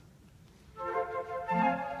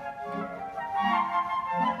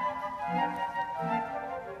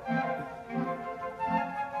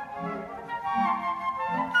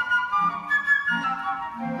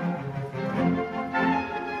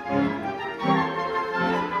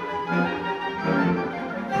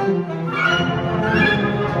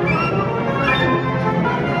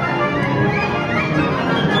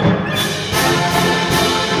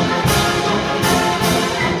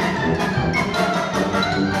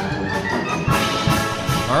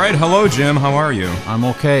right, hello, Jim. How are you? I'm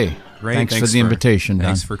okay. Great. Thanks for the invitation, Don.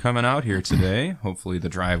 Thanks for coming out here today. Hopefully the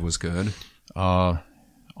drive was good.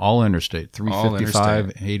 All interstate,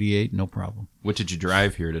 355, 88, no problem. What did you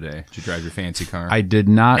drive here today? Did you drive your fancy car? I did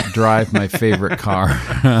not drive my favorite car.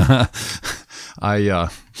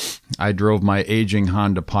 I drove my aging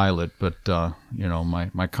Honda Pilot, but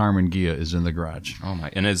my Carmen Ghia is in the garage. Oh my!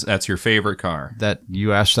 And that's your favorite car? That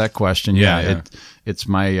you asked that question? Yeah. It's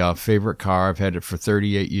my favorite car. I've had it for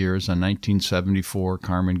 38 years. A 1974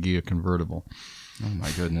 Carmen Ghia convertible. Oh my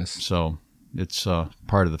goodness! So it's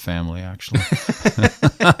part of the family, actually.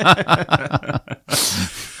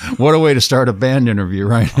 What a way to start a band interview,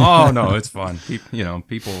 right? Oh no, it's fun.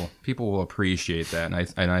 People will appreciate that,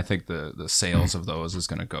 and I think the sales of those is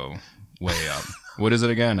going to go way up. What is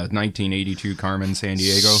it again? A 1982 Carmen San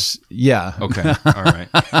Diego? Yeah. Okay. All right.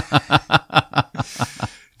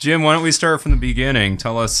 Jim, why don't we start from the beginning?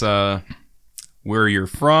 Tell us where you're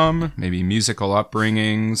from, maybe musical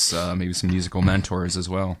upbringings, maybe some musical mentors as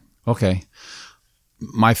well. Okay.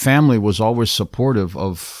 My family was always supportive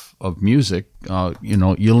of music.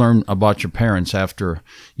 You learn about your parents after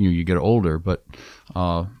you get older, but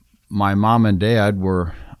my mom and dad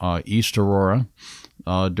were East Aurora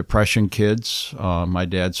Depression kids. My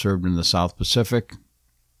dad served in the South Pacific,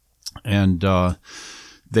 and my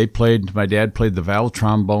dad played the valve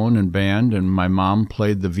trombone in band, and my mom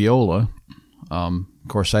played the viola. Of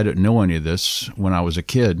course, I didn't know any of this when I was a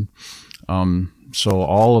kid. So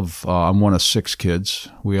I'm one of 6 kids.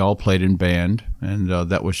 We all played in band, and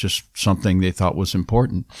that was just something they thought was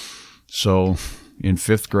important. So in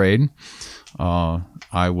 5th grade, I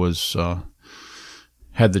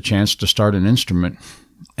had the chance to start an instrument,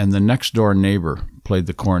 and the next door neighbor played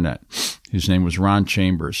the cornet. His name was Ron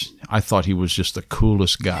Chambers. I thought he was just the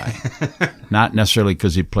coolest guy. Not necessarily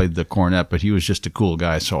because he played the cornet, but he was just a cool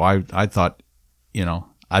guy. So I thought,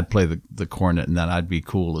 I'd play the cornet, and then I'd be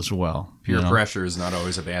cool as well. Peer pressure is not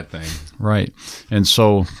always a bad thing. Right. And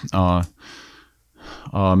so a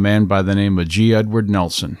man by the name of G. Edward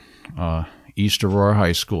Nelson, East Aurora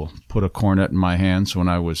High School, put a cornet in my hands when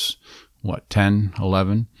I was, 10,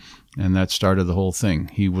 11, and that started the whole thing.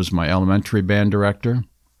 He was my elementary band director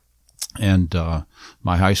and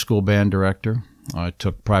my high school band director. I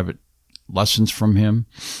took private lessons from him,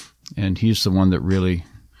 and he's the one that really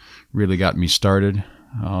got me started.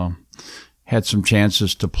 Had some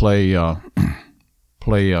chances to play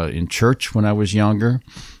in church when I was younger,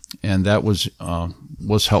 and that was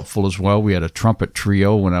helpful as well. We had a trumpet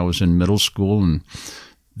trio when I was in middle school, and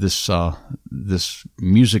this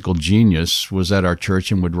musical genius was at our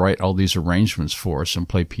church and would write all these arrangements for us and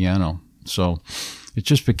play piano. So it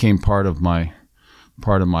just became part of my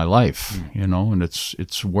life, and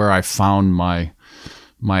it's where I found my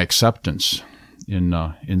acceptance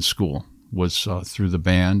in school. Was through the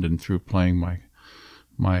band and through playing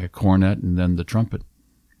my cornet and then the trumpet.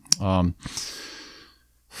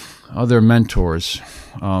 Other mentors.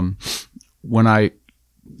 When I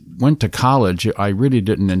went to college, I really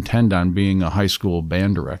didn't intend on being a high school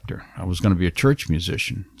band director. I was going to be a church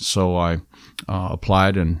musician. So I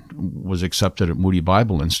applied and was accepted at Moody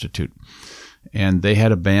Bible Institute. And they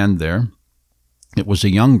had a band there. It was a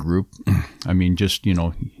young group. I mean, just,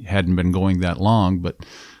 hadn't been going that long, but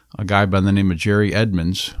a guy by the name of Jerry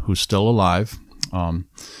Edmonds, who's still alive,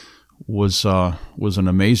 was an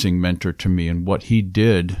amazing mentor to me, and what he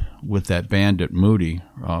did with that band at Moody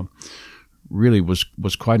really was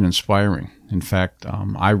quite inspiring. In fact,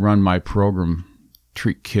 I run my program,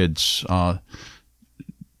 treat kids to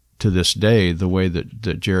this day the way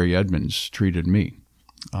that Jerry Edmonds treated me.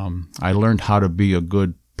 I learned how to be a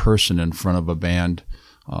good person in front of a band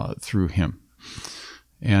through him.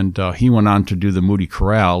 And he went on to do the Moody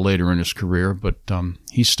Chorale later in his career, but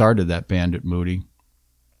he started that band at Moody.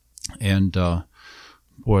 And, the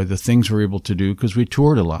things we were able to do, because we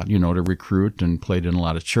toured a lot, to recruit and played in a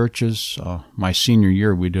lot of churches. My senior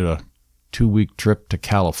year, we did a 2-week trip to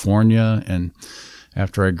California, and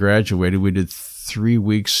after I graduated, we did 3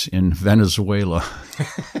 weeks in Venezuela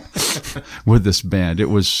with this band.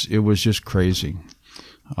 It was just crazy.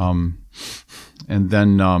 And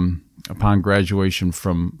then upon graduation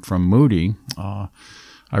from Moody, I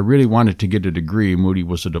really wanted to get a degree. Moody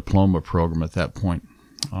was a diploma program at that point.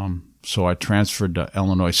 So I transferred to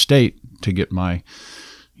Illinois State to get my,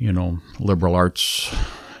 liberal arts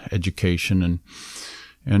education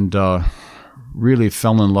and really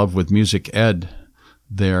fell in love with music ed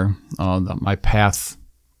there. My path,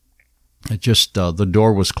 the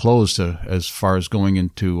door was closed as far as going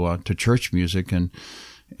into to church music and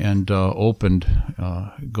opened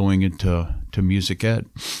going into music ed.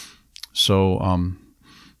 So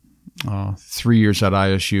 3 years at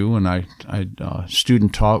ISU, and I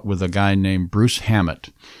student taught with a guy named Bruce Hammett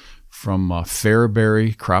from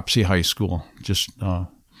Fairbury Cropsey High School, just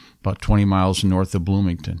about 20 miles north of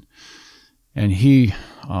Bloomington. And he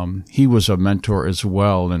was a mentor as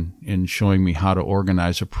well in showing me how to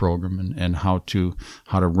organize a program and how to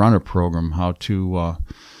run a program,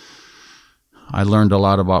 I learned a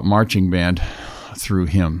lot about marching band through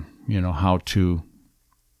him, how to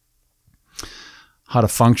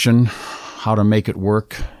function, how to make it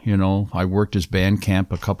work. I worked as band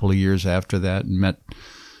camp a couple of years after that and met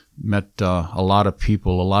a lot of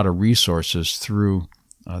people, a lot of resources through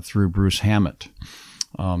Bruce Hammett.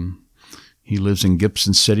 He lives in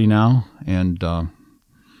Gibson City now, and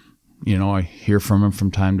I hear from him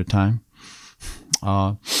from time to time.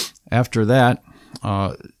 After that,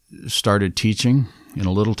 started teaching in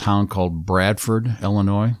a little town called Bradford,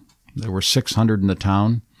 Illinois. There were 600 in the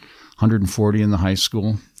town, 140 in the high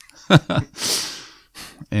school.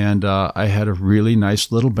 And I had a really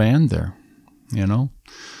nice little band there,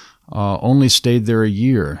 Only stayed there a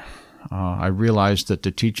year. I realized that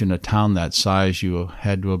to teach in a town that size, you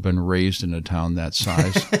had to have been raised in a town that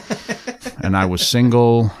size. And I was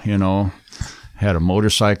single, had a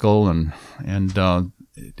motorcycle, and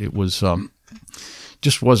it was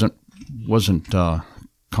just wasn't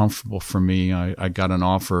comfortable for me. I got an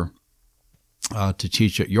offer to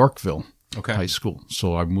teach at Yorkville High School,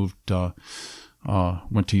 so I moved,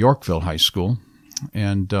 went to Yorkville High School,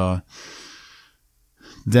 and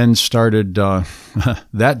then started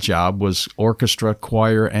that job was orchestra,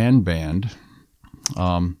 choir, and band.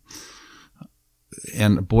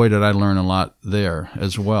 And boy, did I learn a lot there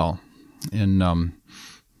as well. And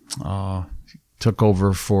took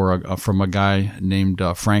over from a guy named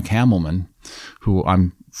Frank Hamelman, who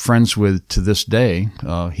I'm friends with to this day.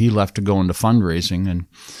 He left to go into fundraising,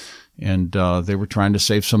 and they were trying to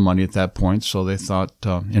save some money at that point. So they thought,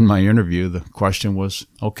 in my interview, the question was,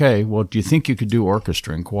 okay, well, do you think you could do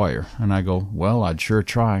orchestra and choir? And I go, well, I'd sure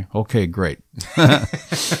try. Okay, great.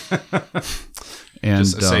 And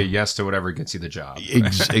just say yes to whatever gets you the job.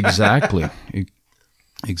 Exactly.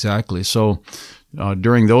 Exactly. So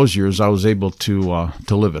during those years, I was able to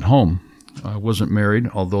live at home. I wasn't married,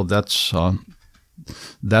 although that's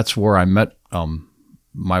where I met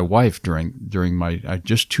my wife during my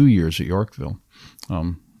just 2 years at Yorkville.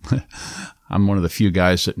 I'm one of the few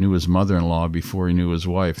guys that knew his mother-in-law before he knew his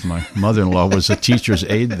wife. My mother-in-law was a teacher's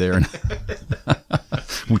aide there, and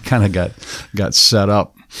we kind of got set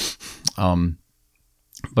up.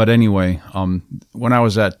 But anyway, when I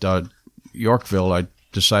was at Yorkville, I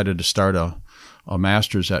decided to start a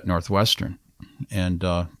master's at Northwestern, and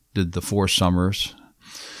did the 4 summers.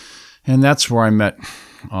 And that's where I met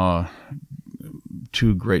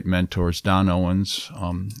two great mentors, Don Owens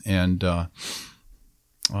and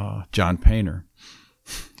John Painter.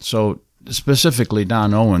 So specifically,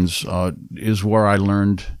 Don Owens is where I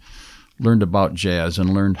learned about jazz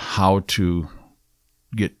and learned how to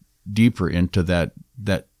get deeper into that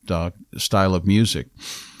style of music.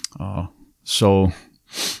 So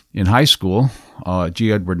in high school,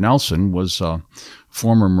 G. Edward Nelson was a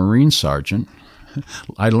former Marine sergeant.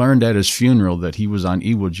 I learned at his funeral that he was on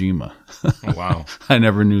Iwo Jima. Oh, wow. I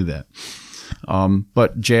never knew that.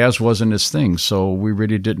 But jazz wasn't his thing, so we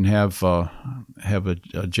really didn't have a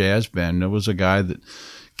jazz band. There was a guy that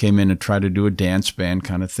came in and tried to do a dance band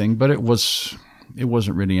kind of thing, but it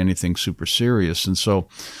wasn't really anything super serious. And so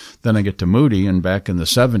then I get to Moody, and back in the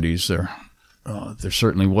 70s, there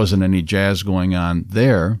certainly wasn't any jazz going on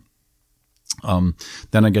there.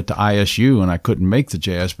 Then I get to ISU, and I couldn't make the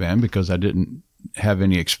jazz band because I didn't have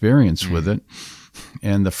any experience with it.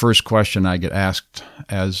 And the first question I get asked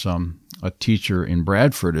as a teacher in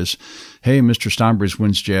Bradford is, "Hey, Mr. Stombres,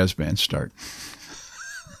 when's jazz band start?"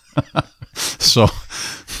 So,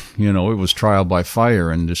 it was trial by fire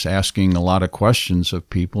and just asking a lot of questions of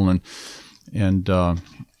people. And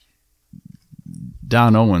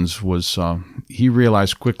Don Owens was, he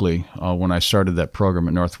realized quickly when I started that program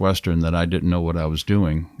at Northwestern that I didn't know what I was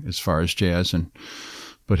doing as far as jazz.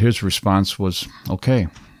 But his response was, okay,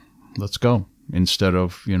 let's go. Instead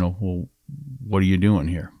of, well, what are you doing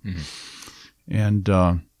here? Mm-hmm. And,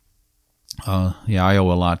 I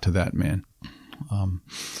owe a lot to that man.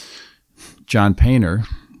 John Painter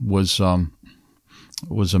was a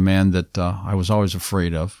man that I was always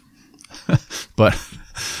afraid of, but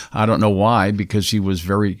I don't know why, because he was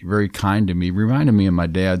very, very kind to me. Reminded me of my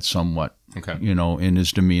dad somewhat, okay. In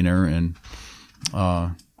his demeanor, and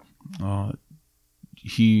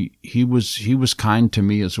he was kind to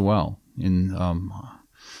me as well, in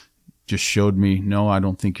just showed me, no, I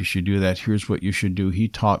don't think you should do that. Here's what you should do. He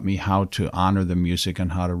taught me how to honor the music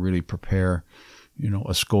and how to really prepare,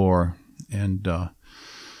 a score and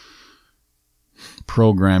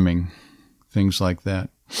programming, things like that.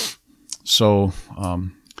 So,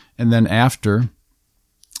 and then after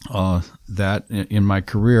that, in my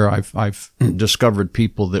career, I've discovered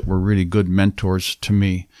people that were really good mentors to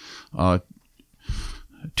me.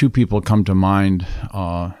 Two people come to mind,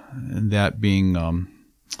 that being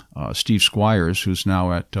Steve Squires, who's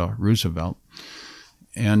now at Roosevelt,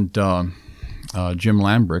 and Jim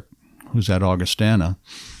Lambrick, who's at Augustana.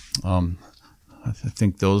 I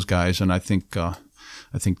think those guys, and I think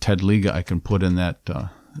Ted Liga I can put in that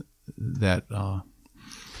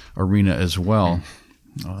arena as well.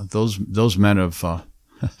 Those men have, I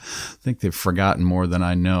think they've forgotten more than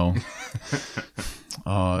I know.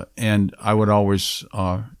 And I would always,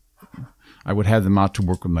 I would have them out to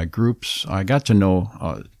work with my groups. I got to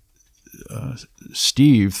know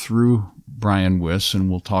Steve through Brian Wiss, and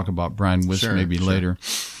we'll talk about Brian Wiss maybe later.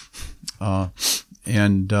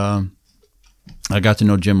 And I got to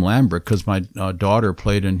know Jim Lambrick because my daughter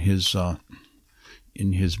played in his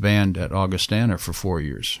band at Augustana for 4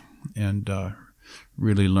 years, and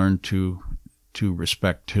really learned to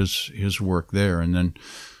respect his work there, and then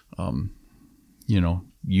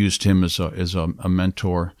used him as a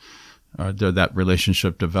mentor. That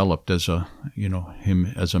relationship developed as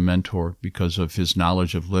him as a mentor because of his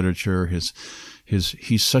knowledge of literature.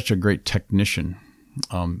 He's such a great technician.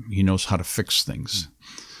 He knows how to fix things.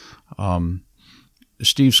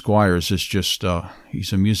 Steve Squires is just,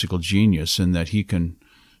 he's a musical genius in that he can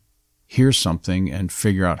hear something and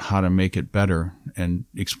figure out how to make it better and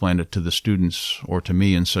explain it to the students or to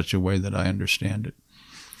me in such a way that I understand it.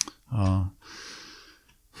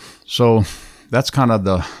 So that's kind of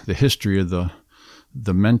the history of the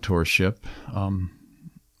mentorship,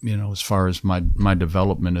 as far as my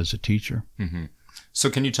development as a teacher. Mm-hmm. So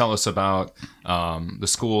can you tell us about the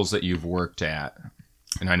schools that you've worked at?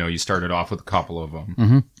 And I know you started off with a couple of them.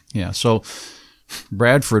 Mm-hmm. Yeah. So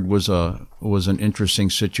Bradford was an interesting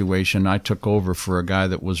situation. I took over for a guy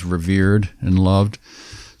that was revered and loved.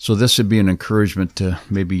 So this would be an encouragement to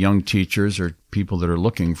maybe young teachers or people that are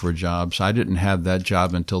looking for jobs. I didn't have that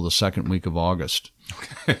job until the second week of August.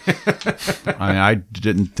 Okay. I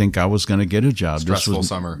didn't think I was going to get a job. Stressful this was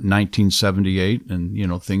summer. 1978,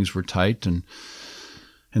 and things were tight. And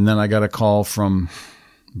then I got a call from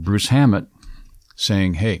Bruce Hammett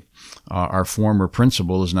saying, hey, our former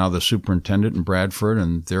principal is now the superintendent in Bradford,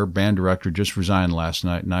 and their band director just resigned last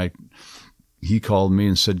night. And he called me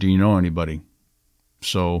and said, do you know anybody?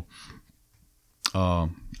 So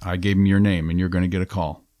I gave him your name, and you're going to get a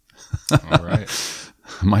call. All right.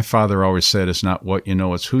 My father always said, it's not what you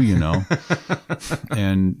know, it's who you know.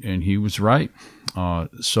 and he was right.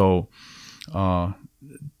 So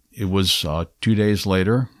it was 2 days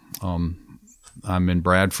later. I'm in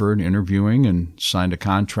Bradford interviewing and signed a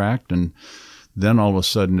contract, and then all of a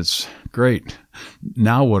sudden it's great.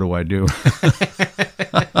 Now what do I do?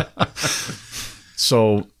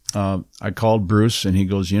 So I called Bruce, and he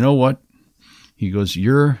goes, you know what? He goes,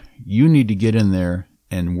 you need to get in there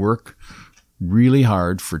and work really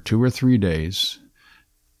hard for 2 or 3 days,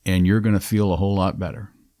 and you're going to feel a whole lot better.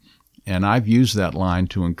 And I've used that line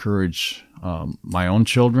to encourage my own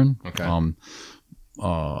children, okay.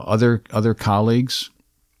 Other colleagues,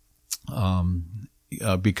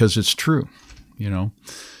 because it's true. You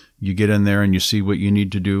get in there and you see what you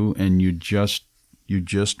need to do, and you just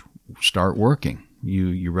start working.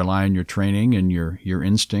 You rely on your training and your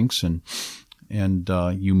instincts, and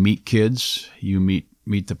you meet kids, you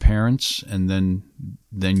meet the parents, and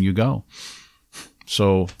then you go.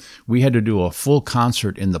 So we had to do a full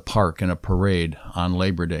concert in the park in a parade on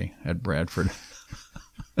Labor Day at Bradford.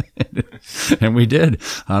 And we did.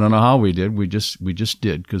 I don't know how we did. We just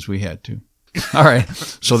did because we had to. All right.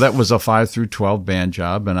 So that was a 5 through 12 band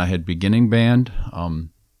job, and I had beginning band.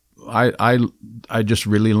 I just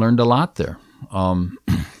really learned a lot there.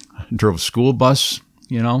 Drove a school bus,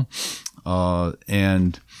 and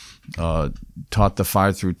taught the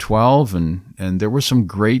 5 through 12, and there were some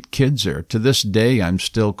great kids there. To this day, I'm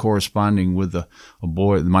still corresponding with a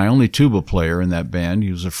boy, my only tuba player in that band.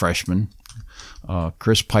 He was a freshman.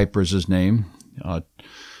 Chris Piper is his name.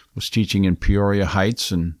 Was teaching in Peoria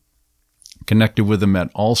Heights, and connected with him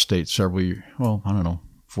at Allstate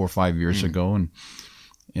 4 or 5 years ago.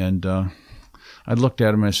 And I looked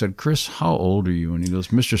at him and I said, Chris, how old are you? And he goes,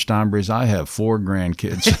 Mr. Stombres, I have 4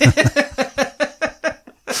 grandkids.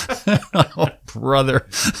 Oh, brother.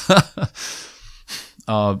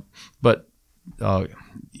 But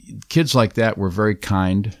kids like that were very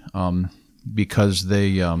kind because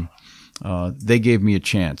they they gave me a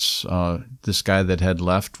chance. This guy that had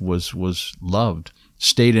left was loved,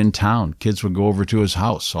 stayed in town. Kids would go over to his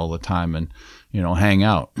house all the time and, hang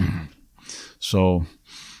out. So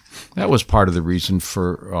that was part of the reason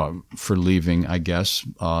for leaving, I guess,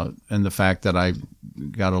 and the fact that I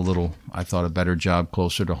got a better job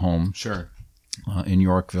closer to home. Sure. In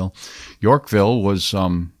Yorkville. Yorkville was,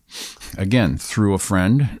 again, through a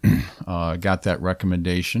friend, got that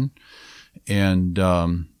recommendation, and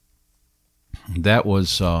that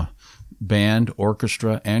was band,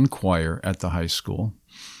 orchestra, and choir at the high school.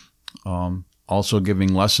 Also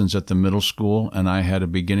giving lessons at the middle school, and I had a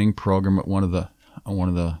beginning program at one of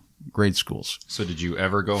the grade schools. So did you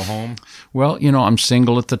ever go home? Well, I'm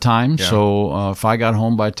single at the time, so if I got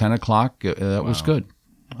home by 10 o'clock, that was good.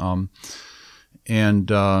 And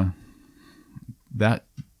that,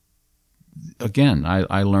 again,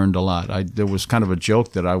 I learned a lot. There was kind of a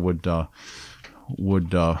joke that I would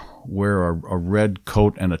wear a red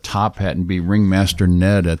coat and a top hat and be Ringmaster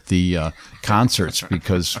Ned at the concerts,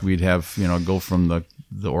 because we'd have, go from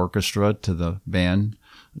the orchestra to the band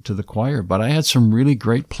to the choir. But I had some really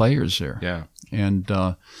great players there. Yeah. And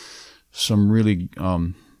some really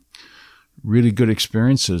good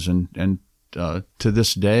experiences. And to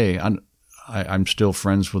this day, I'm still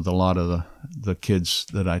friends with a lot of the kids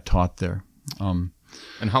that I taught there. And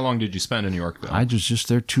how long did you spend in Yorkville? I was just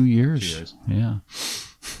there 2 years. 2 years. Yeah.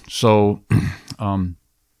 So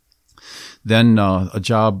then a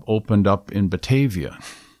job opened up in Batavia.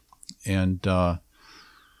 And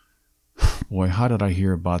boy, how did I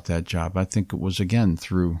hear about that job? I think it was, again,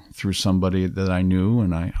 through somebody that I knew,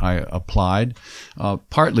 and I applied,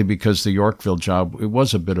 partly because the Yorkville job, it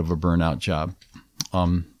was a bit of a burnout job.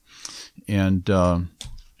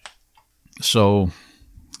 So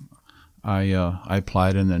I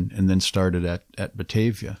applied and then started at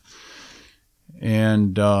Batavia.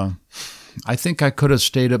 And I think I could have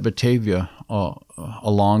stayed at Batavia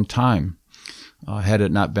a long time had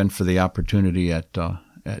it not been for the opportunity at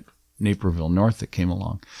Naperville North that came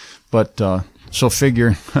along. But so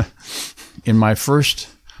figure, in my first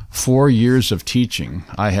 4 years of teaching,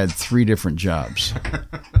 I had 3 different jobs.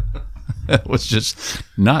 It was just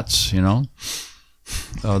nuts, The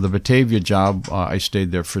Batavia job, I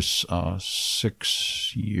stayed there for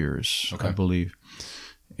 6 years, okay. I believe.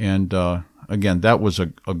 And again, that was a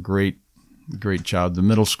great job. The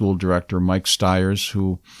middle school director, Mike Stiers,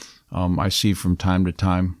 who I see from time to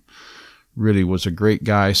time, really was a great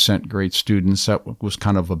guy, sent great students. That was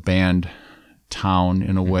kind of a band town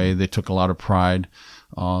in a way. They took a lot of pride.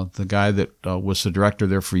 The guy that was the director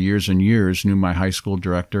there for years and years knew my high school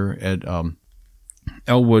director, Ed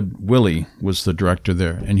Elwood Willie was the director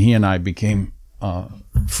there, and he and I became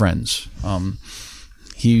friends.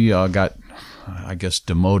 He got, I guess,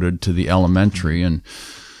 demoted to the elementary, and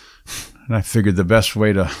I figured the best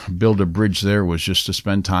way to build a bridge there was just to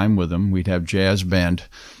spend time with him. We'd have jazz band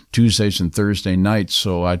Tuesdays and Thursday nights,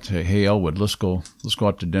 so I'd say, "Hey, Elwood, let's go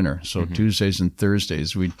out to dinner." So Tuesdays and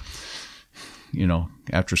Thursdays, we'd,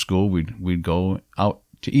 after school, we'd go out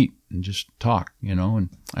to eat and just talk, and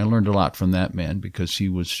I learned a lot from that man, because he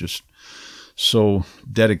was just so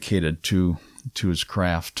dedicated to his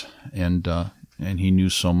craft, and he knew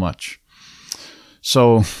so much.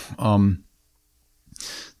 So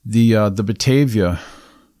the Batavia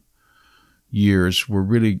years were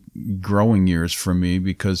really growing years for me,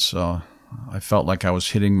 because I felt like I was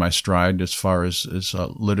hitting my stride as far as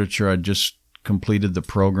literature. I just completed the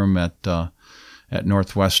program at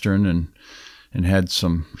Northwestern and had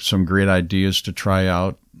some great ideas to try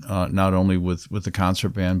out, not only with the concert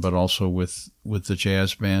band, but also with the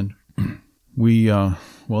jazz band.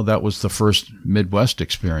 That was the first Midwest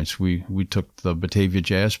experience. We took the Batavia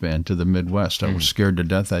Jazz Band to the Midwest. I was scared to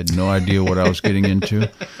death. I had no idea what I was getting into.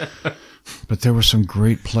 But there were some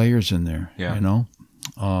great players in there, It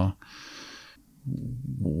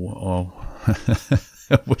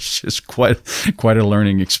was just quite a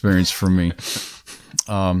learning experience for me.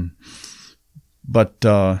 What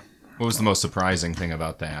was the most surprising thing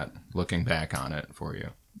about that, looking back on it for you?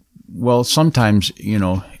 Well, sometimes,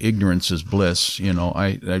 ignorance is bliss.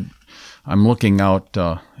 I'm looking out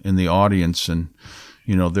in the audience, and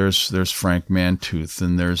there's Frank Mantooth,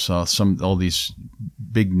 and there's all these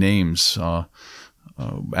big names.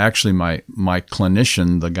 Actually, my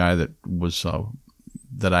clinician, the guy that was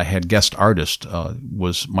that I had guest artist,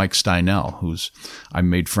 was Mike Steinell, who's I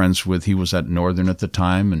made friends with. He was at Northern at the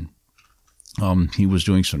time, and he was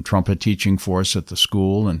doing some trumpet teaching for us at the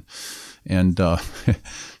school, and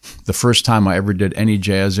the first time I ever did any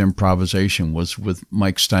jazz improvisation was with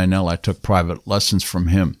Mike Steinell. I took private lessons from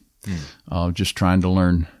him, just trying to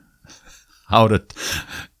learn how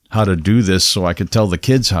how to do this so I could tell the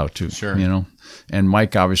kids how to. Sure. You know. And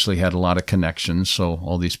Mike obviously had a lot of connections, so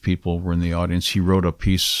all these people were in the audience. He wrote a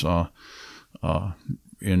piece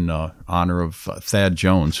in honor of Thad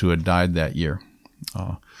Jones, who had died that year.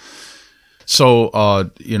 You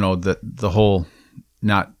know, the whole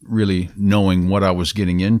not really knowing what I was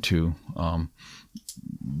getting into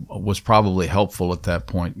was probably helpful at that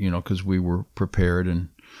point, you know, because we were prepared and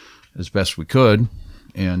as best we could.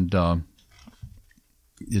 And well,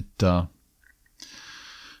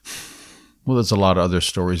 there's a lot of other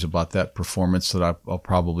stories about that performance that I'll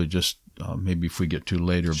probably just maybe if we get to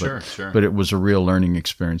later. Sure. But it was a real learning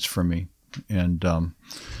experience for me, and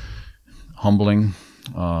humbling,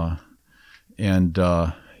 and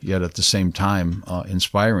yet at the same time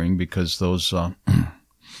inspiring, because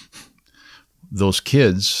those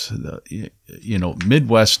kids, you know,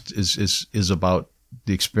 Midwest is about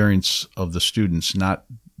the experience of the students, not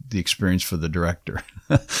the experience for the director.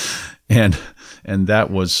 and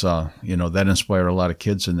that was you know, that inspired a lot of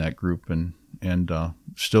kids in that group, and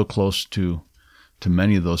still close to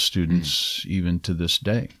many of those students even to this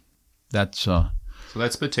day. So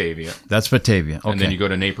that's Batavia. That's Batavia. Okay. And then you go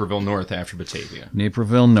to Naperville North after Batavia.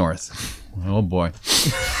 Naperville North. Oh boy.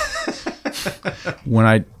 When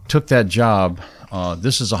I took that job,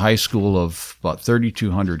 this is a high school of about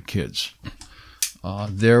 3,200 kids.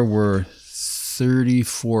 There were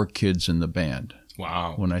 34 kids in the band.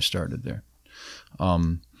 Wow. When I started there.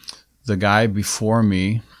 The guy before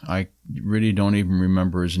me, I really don't even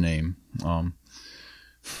remember his name,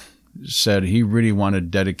 said he really wanted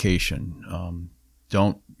dedication.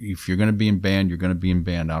 If you're going to be in band, you're going to be in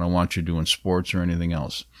band. I don't want you doing sports or anything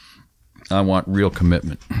else. I want real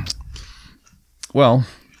commitment. Well,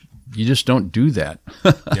 you just don't do that.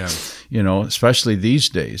 Yeah. You know, especially these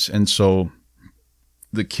days. And so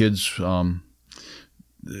the kids, it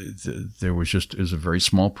was a very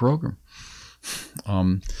small program.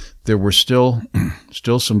 There were still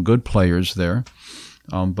some good players there,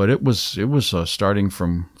 but it was starting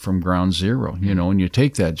from ground zero, you know. And you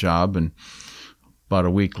take that job, and about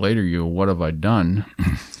a week later, what have I done?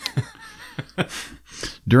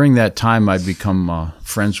 During that time, I'd become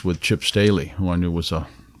friends with Chip Staley, who I knew was a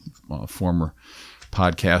former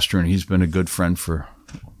podcaster, and he's been a good friend for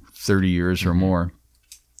 30 years or more.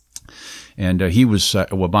 And he was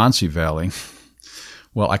at Wabansie Valley.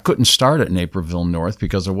 Well, I couldn't start at Naperville North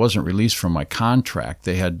because I wasn't released from my contract.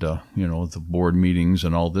 They had, you know, the board meetings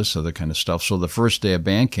and all this other kind of stuff. So the first day of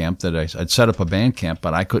band camp, I'd set up a band camp,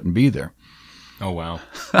 but I couldn't be there. Oh, wow.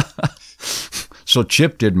 So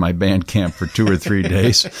Chip did my band camp for 2 or 3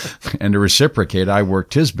 days. And to reciprocate, I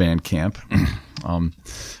worked his band camp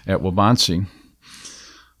at Wabansie.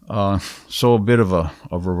 So a bit of a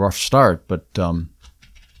rough start, but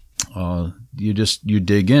you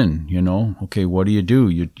dig in, you know. Okay, what do?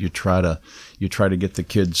 You try to get the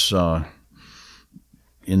kids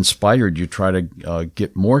inspired. You try to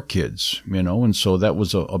get more kids, you know. And so that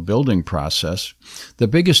was a building process. The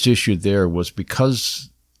biggest issue there was because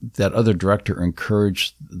that other director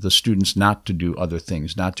encouraged the students not to do other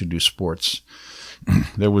things, not to do sports.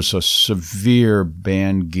 There was a severe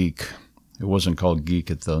band geek. It wasn't called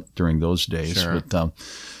geek during those days, sure. But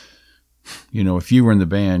you know, if you were in the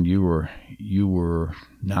band, you were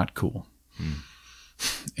not cool.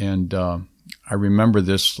 And I remember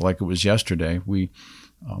this like it was yesterday. We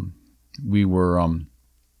were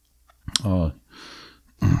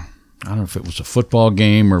I don't know if it was a football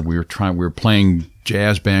game or we were playing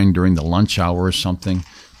jazz band during the lunch hour or something.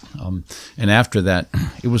 And after that,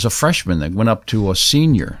 it was a freshman that went up to a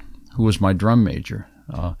senior who was my drum major.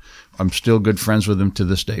 I'm still good friends with him to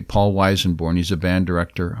this day. Paul Weisenborn, he's a band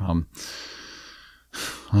director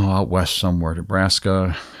out west somewhere,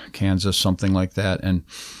 Nebraska, Kansas, something like that. And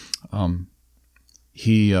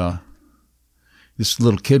this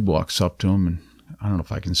little kid walks up to him, and I don't know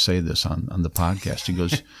if I can say this on the podcast. He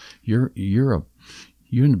goes, "You're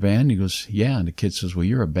in the band?" He goes, "Yeah." And the kid says, "Well,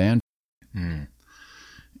 you're a band."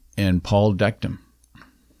 And Paul decked him,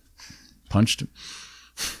 punched him.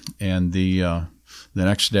 And the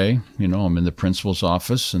next day, you know, I'm in the principal's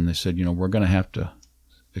office, and they said, you know, we're going to have to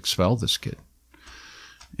expel this kid.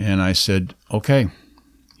 And I said, okay,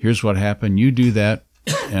 here's what happened. You do that,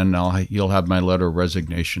 and you'll have my letter of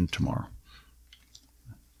resignation tomorrow.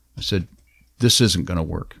 I said, this isn't going to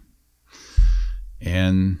work.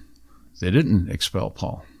 And they didn't expel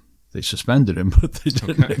Paul. They suspended him, but they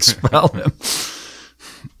didn't expel him.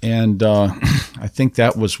 And I think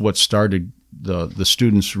that was what started the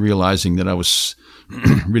students realizing that I was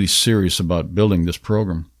really serious about building this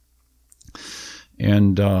program.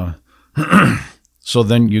 And so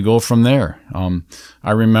then you go from there.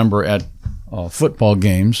 I remember at football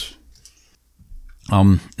games,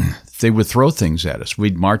 they would throw things at us.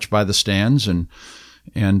 We'd march by the stands and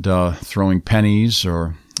throwing pennies.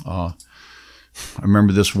 Or I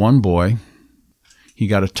remember this one boy, he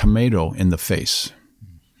got a tomato in the face,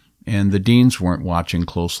 and the deans weren't watching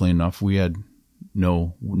closely enough. We had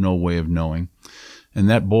no way of knowing. And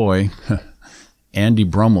that boy, Andy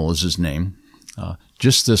Brummel is his name.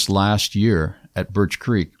 Just this last year at Birch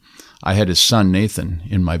Creek, I had his son Nathan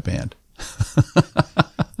in my band.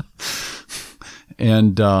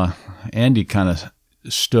 And Andy kind of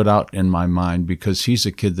stood out in my mind because he's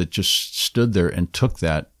a kid that just stood there and took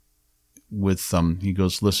that with, he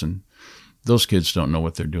goes, listen, those kids don't know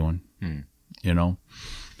what they're doing,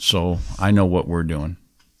 so I know what we're doing.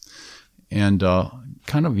 And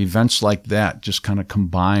kind of events like that just kind of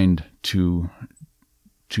combined to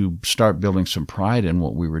start building some pride in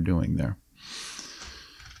what we were doing there.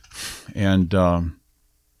 And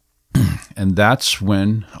that's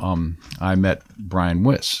when I met Brian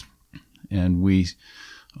Wiss, and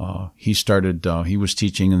he started. He was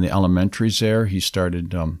teaching in the elementaries there. He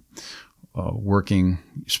started working,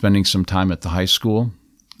 spending some time at the high school,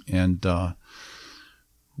 and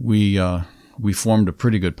we formed a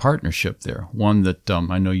pretty good partnership there. One that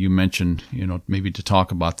I know you mentioned, maybe to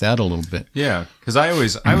talk about that a little bit. Yeah, because I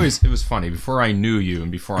always, it was funny. Before I knew you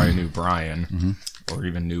and before I knew Brian, or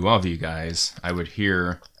even knew of you guys, I would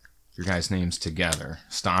hear your guys' names together,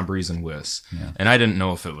 Stombres and Wiss. Yeah. And I didn't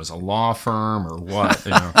know if it was a law firm or what.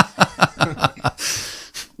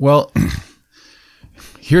 Well,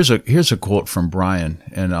 here's a quote from Brian,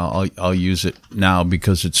 and I'll use it now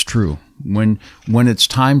because it's true. When it's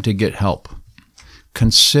time to get help,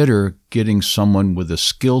 consider getting someone with a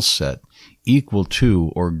skill set equal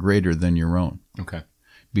to or greater than your own. Okay.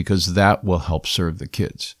 Because that will help serve the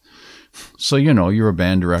kids. So, you're a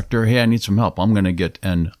band director. Hey, I need some help. I'm going to get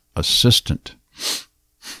an assistant.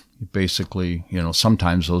 Basically,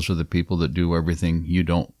 sometimes those are the people that do everything you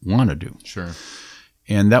don't want to do. Sure.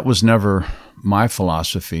 And that was never my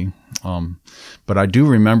philosophy. But I do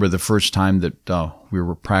remember the first time that we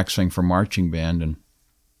were practicing for marching band,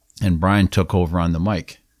 and Brian took over on the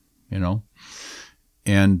mic,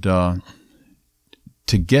 And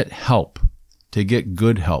to get help, to get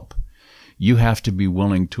good help, you have to be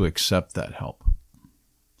willing to accept that help.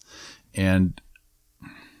 And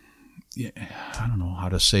I don't know how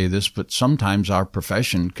to say this, but sometimes our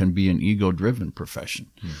profession can be an ego-driven profession.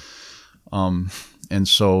 And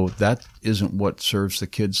so that isn't what serves the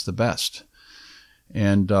kids the best.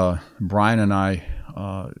 And Brian and I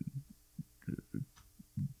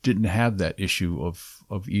didn't have that issue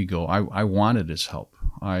of ego. I wanted his help.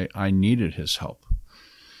 I needed his help.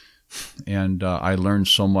 And I learned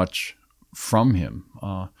so much from him.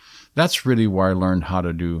 That's really where I learned how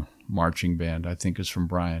to do marching band, I think, is from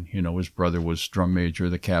Brian. His brother was drum major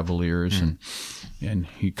of the Cavaliers, and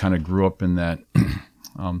he kind of grew up in that.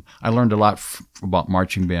 I learned a lot about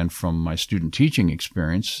marching band from my student teaching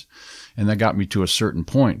experience, and that got me to a certain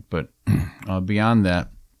point. But beyond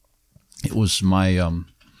that, it was my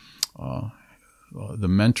the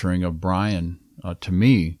mentoring of Brian to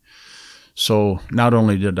me. So not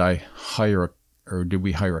only did we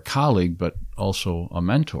hire a colleague, but also a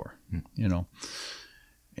mentor,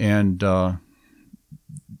 And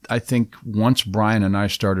I think once Brian and I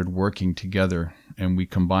started working together and we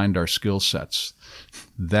combined our skill sets,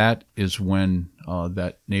 that is when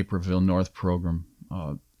that Naperville North program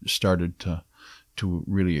started to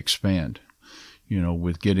really expand,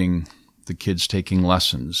 with getting the kids taking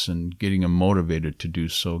lessons and getting them motivated to do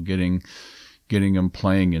so, getting them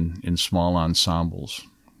playing in small ensembles.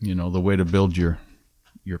 The way to build your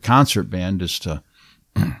concert band is to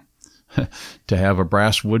have a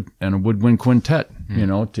brass wood and a woodwind quintet,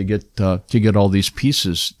 to get all these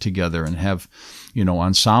pieces together and have,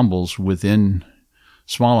 ensembles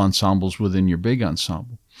small ensembles within your big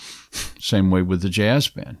ensemble. Same way with the jazz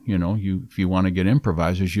band. If you want to get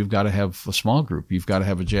improvisers, you've got to have a small group. You've got to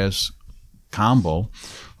have a jazz combo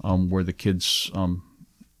where the kids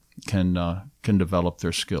can develop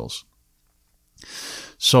their skills.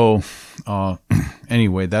 So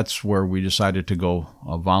anyway, that's where we decided to go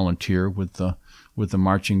volunteer with the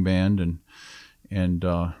marching band, and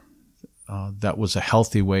that was a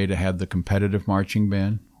healthy way to have the competitive marching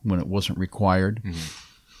band when it wasn't required.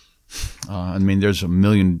 There's a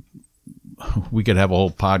million. We could have a whole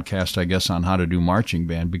podcast, I guess, on how to do marching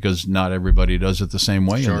band because not everybody does it the same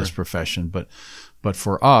way in this profession. But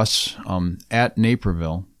for us at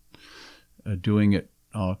Naperville, doing it.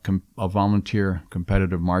 A volunteer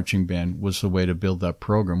competitive marching band was the way to build that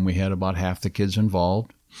program. We had about half the kids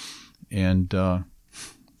involved, and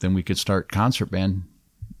then we could start concert band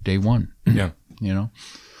day one. Yeah. You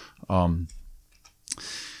know?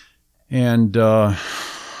 And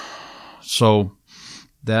so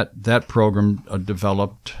that program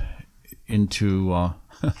developed into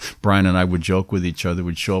Brian and I would joke with each other.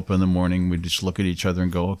 We'd show up in the morning, we'd just look at each other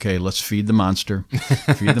and go, okay, let's feed the monster.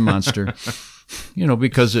 Feed the monster. You know,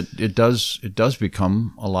 because it does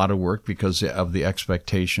become a lot of work because of the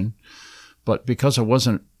expectation. But because I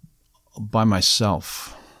wasn't by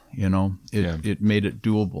myself, you know, it made it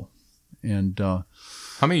doable. And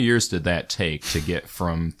how many years did that take to get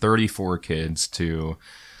from 34 kids to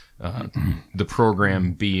the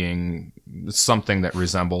program being something that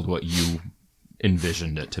resembled what you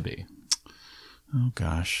envisioned it to be? Oh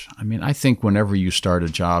gosh, I mean, I think whenever you start a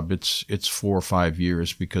job, it's 4 or 5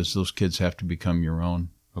 years because those kids have to become your own.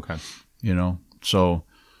 Okay. You know, so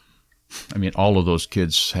I mean, all of those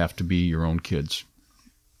kids have to be your own kids.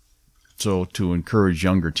 So to encourage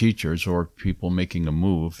younger teachers or people making a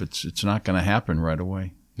move, it's not going to happen right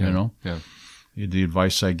away. Yeah. You know. Yeah. The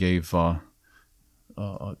advice I gave a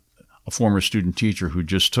former student teacher who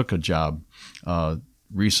just took a job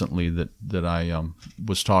recently that I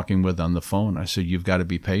was talking with on the phone. I said, you've got to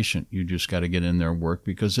be patient. You just got to get in there and work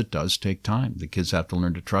because it does take time. The kids have to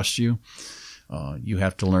learn to trust you. You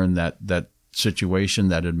have to learn that situation,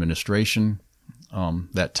 that administration,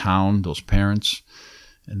 that town, those parents,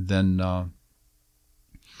 and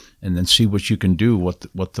then see what you can do,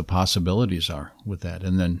 what the possibilities are with that.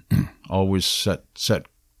 And then always set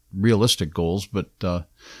realistic goals, but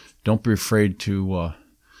don't be afraid to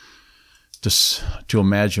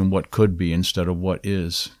imagine what could be instead of what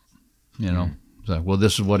is, you know. So, well,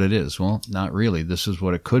 this is what it is. Well, not really. This is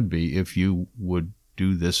what it could be if you would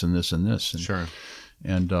do this and this and this. And, sure.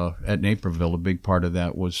 And at Naperville, a big part of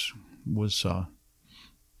that was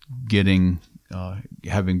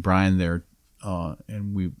having Brian there,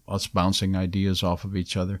 and us bouncing ideas off of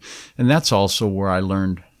each other. And that's also where I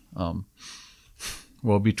learned,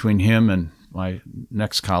 between him and my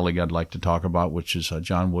next colleague I'd like to talk about, which is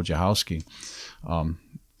John Wojciechowski.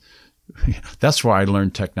 That's where I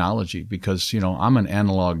learned technology because, you know, I'm an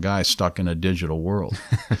analog guy stuck in a digital world.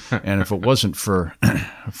 And if it wasn't for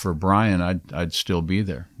Brian, I'd still be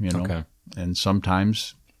there, you know. Okay. And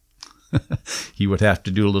sometimes he would have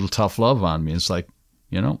to do a little tough love on me. It's like,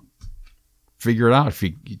 you know, figure it out. If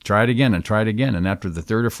you try it again and try it again. And after the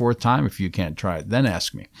third or fourth time, if you can't try it, then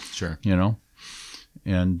ask me. Sure. You know.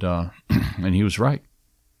 And and he was right.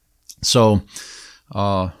 So,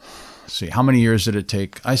 see, how many years did it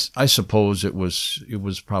take? I suppose it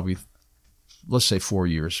was probably, let's say 4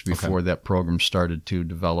 years before that program started to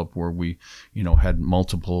develop, where we, you know, had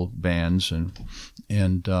multiple bands and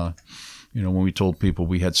you know, when we told people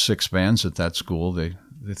we had 6 bands at that school, they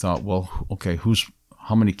thought, well, okay,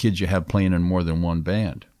 how many kids you have playing in more than one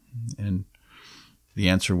band? And the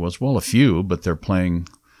answer was, well, a few, but they're playing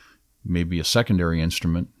maybe a secondary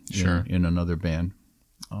instrument in another band.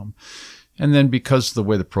 And then because of the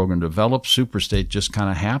way the program developed, Superstate just kind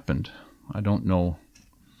of happened. I don't know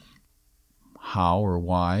how or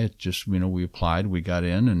why. It just, you know, we applied, we got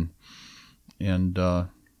in, and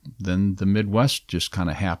then the Midwest just kind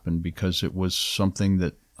of happened because it was something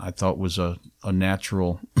that I thought was a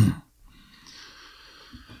natural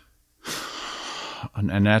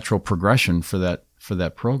a natural progression for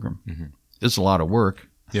that program. Mm-hmm. It's a lot of work.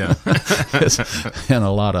 Yeah. And a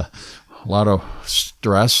lot of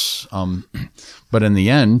stress. But in the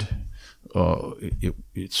end,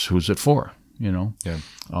 it's who's it for, you know? Yeah.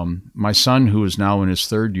 My son, who is now in his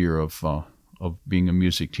 3rd year of being a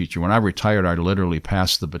music teacher, when I retired, I literally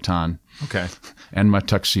passed the baton. Okay. And my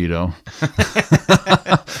tuxedo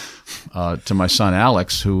to my son,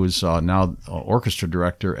 Alex, who is now orchestra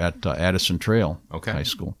director at Addison Trail High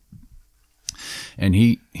School. And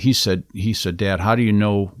he said, Dad, how do you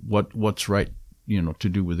know what's right, you know, to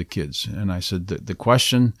do with the kids? And I said, the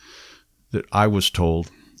question that I was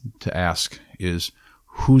told to ask is,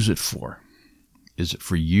 who's it for? Is it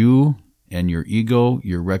for you and your ego,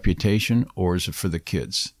 your reputation, or is it for the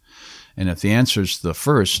kids? And if the answer is the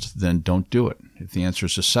first, then don't do it. If the answer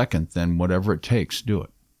is the second, then whatever it takes, do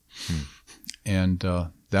it. And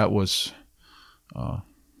that was...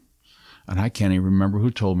 and I can't even remember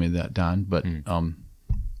who told me that, Don, but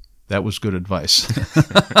that was good advice.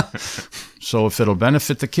 So if it'll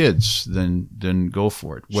benefit the kids, then go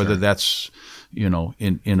for it. Whether that's, you know,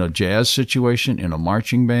 in a jazz situation, in a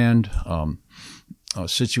marching band, a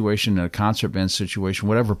situation, in a concert band situation,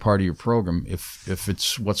 whatever part of your program, if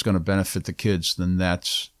it's what's going to benefit the kids, then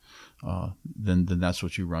that's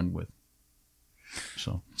what you run with.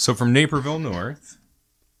 So from Naperville North,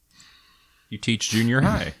 you teach junior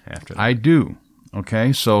high after that. I do.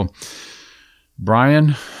 Okay, so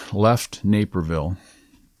Brian left Naperville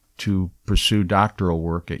to pursue doctoral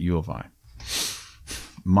work at U of I.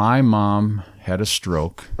 My mom had a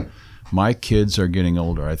stroke. My kids are getting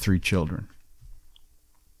older. I have 3 children.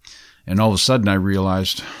 And all of a sudden I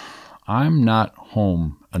realized I'm not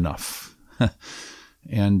home enough.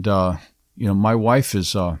 And, my wife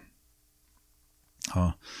is,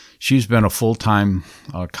 she's been a full-time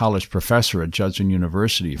college professor at Judson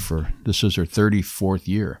University this is her 34th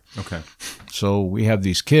year. Okay. So we have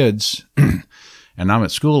these kids, and I'm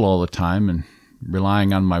at school all the time and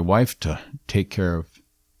relying on my wife to take care of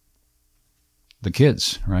the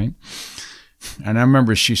kids, right? And I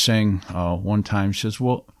remember she saying one time, she says,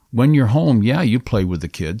 well, when you're home, yeah, you play with the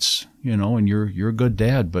kids, and you're a good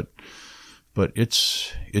dad, but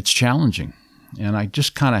it's challenging. And I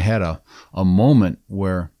just kind of had a moment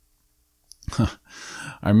where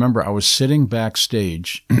I remember I was sitting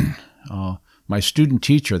backstage. My student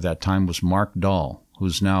teacher at that time was Mark Dahl,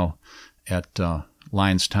 who's now at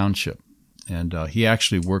Lyons Township. And he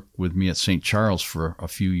actually worked with me at St. Charles for a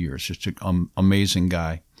few years. Just an amazing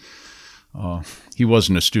guy. He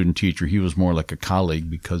wasn't a student teacher. He was more like a colleague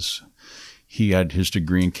because he had his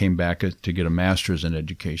degree and came back to get a master's in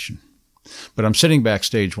education. But I'm sitting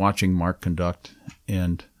backstage watching Mark conduct,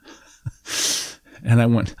 and I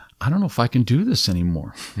went, I don't know if I can do this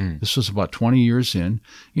anymore. This was about 20 years in,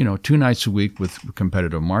 2 nights a week with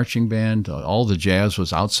competitive marching band. All the jazz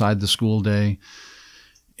was outside the school day.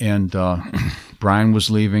 And Brian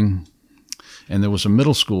was leaving, and there was a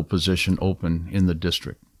middle school position open in the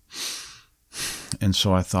district. And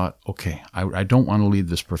so I thought, okay, I don't want to leave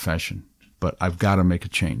this profession, but I've got to make a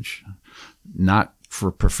change. Not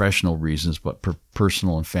for professional reasons, but for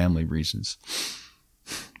personal and family reasons.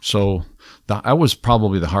 So that was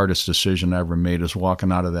probably the hardest decision I ever made, is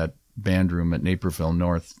walking out of that band room at Naperville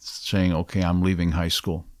North saying, okay, I'm leaving high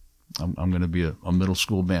school. I'm going to be a middle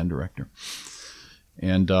school band director.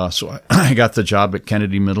 And so I got the job at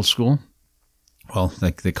Kennedy Middle School. Well,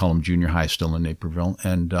 they call them junior high still in Naperville.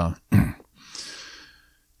 And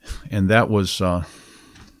that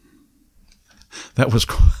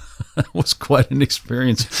was quite an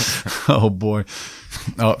experience. Oh, boy.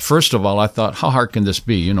 First of all, I thought, how hard can this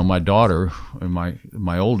be? My daughter,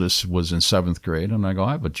 my oldest, was in 7th grade, and I go,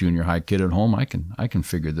 I have a junior high kid at home. I can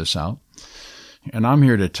figure this out. And I'm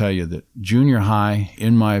here to tell you that junior high,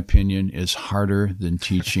 in my opinion, is harder than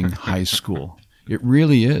teaching high school. It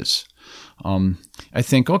really is. I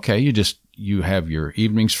think, okay, you have your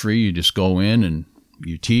evenings free. You just go in and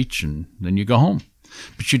you teach, and then you go home.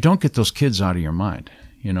 But you don't get those kids out of your mind,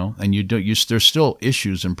 and there's still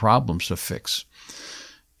issues and problems to fix.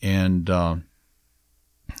 And I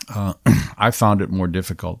found it more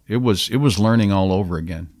difficult. It was learning all over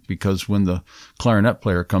again, because when the clarinet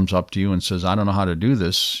player comes up to you and says, I don't know how to do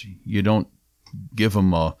this, you don't give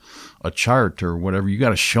them a chart or whatever. You got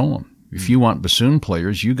to show them. If you want bassoon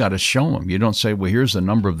players, you got to show them. You don't say, well, here's the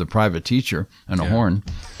number of the private teacher and a horn.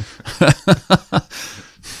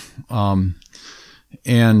 I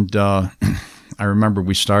remember I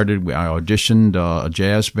auditioned a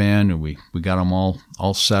jazz band, and we got them all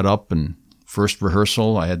set up. And first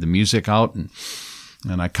rehearsal, I had the music out, and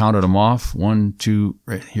I counted them off. 1, 2,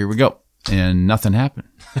 right, here we go. And nothing happened.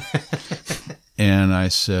 And I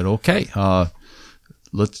said, okay,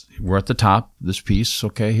 we're at the top, this piece.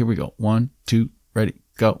 Okay, here we go. 1, 2, ready,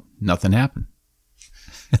 go. Nothing happened.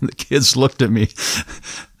 And the kids looked at me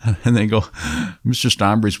and they go, Mr.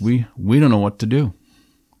 Stombres, we don't know what to do.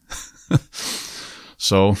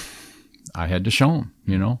 So I had to show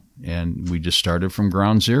them, and we just started from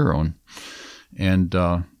ground zero. And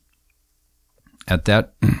at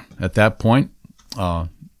that point, I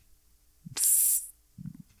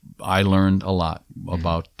learned a lot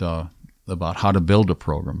about how to build a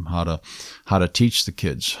program, how to teach the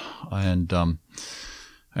kids, and I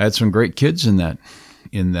had some great kids in that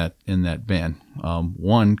band.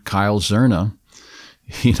 One, Kyle Zerna,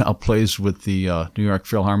 he now plays with the New York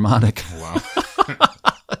Philharmonic. Wow.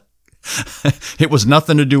 It was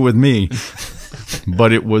nothing to do with me,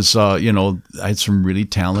 but it was, I had some really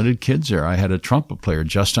talented kids there. I had a trumpet player,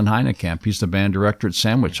 Justin Heinekamp. He's the band director at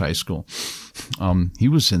Sandwich High School. He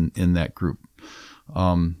was in that group.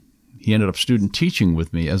 He ended up student teaching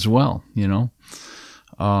with me as well, and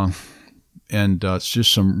it's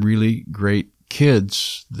just some really great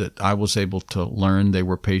kids that I was able to learn. They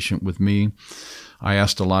were patient with me. I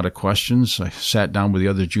asked a lot of questions. I sat down with the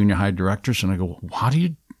other junior high directors, and I go, how do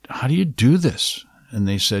you do this? And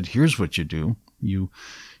they said, here's what you do. You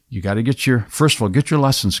got to get your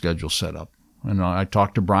lesson schedule set up. And I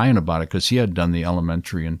talked to Brian about it because he had done the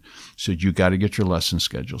elementary, and said, you got to get your lesson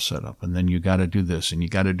schedule set up. And then you got to do this and you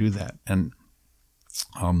got to do that. And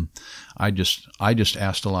I just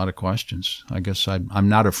asked a lot of questions. I guess I'm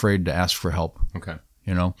not afraid to ask for help. Okay.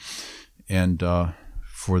 And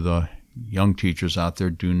for the young teachers out there,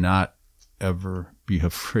 do not ever be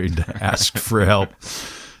afraid to ask for help,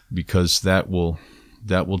 because that will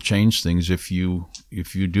change things if you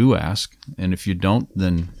do ask, and if you don't,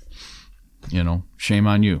 then shame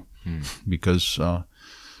on you, because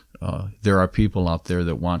there are people out there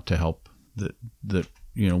that want to help. That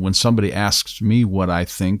when somebody asks me what I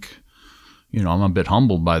think, I'm a bit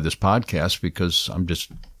humbled by this podcast, because I'm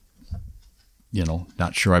just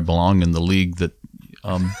not sure I belong in the league that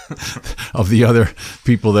of the other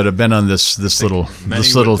people that have been on this little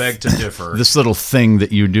beg to differ. This little thing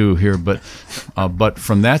that you do here. But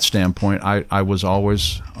from that standpoint, I was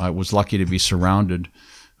lucky to be surrounded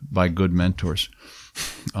by good mentors.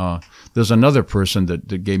 There's another person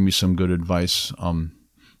that gave me some good advice.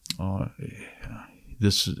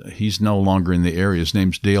 He's no longer in the area. His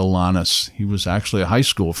name's Dale Lannis. He was actually a high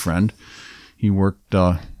school friend. He worked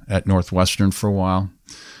at Northwestern for a while.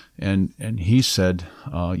 And he said,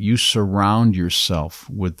 you surround yourself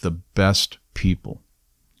with the best people,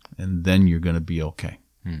 and then you're going to be okay.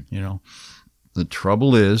 The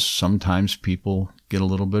trouble is, sometimes people get a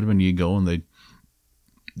little bit of an ego, and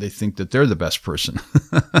they think that they're the best person.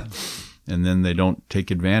 And then they don't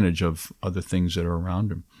take advantage of other things that are around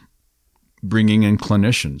them. Bringing in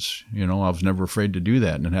clinicians, I was never afraid to do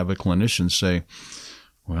that, and have a clinician say,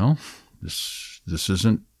 well, this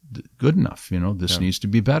isn't good enough. This needs to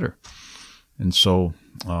be better. And so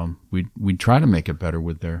we try to make it better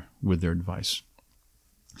with their advice.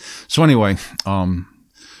 So anyway,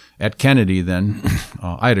 at Kennedy then,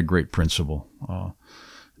 I had a great principal,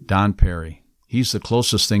 Don Perry. He's the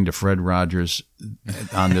closest thing to Fred Rogers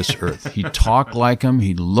on this earth. He talked like him.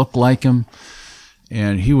 He looked like him.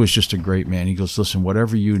 And he was just a great man. He goes, listen,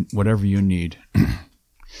 whatever you need.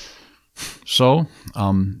 So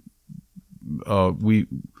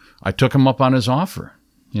I took him up on his offer,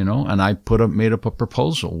 and I made up a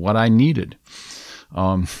proposal, what I needed.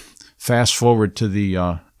 Fast forward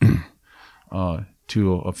to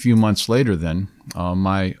to a few months later then,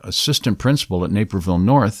 my assistant principal at Naperville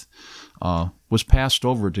North was passed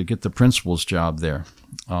over to get the principal's job there.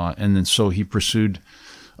 And then so he pursued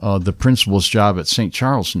the principal's job at St.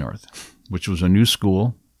 Charles North, which was a new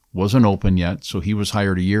school, wasn't open yet, so he was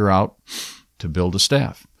hired a year out to build a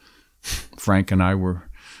staff. Frank and I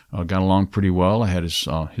got along pretty well. I had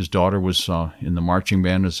his daughter was in the marching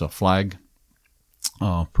band as a flag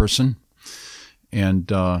person, and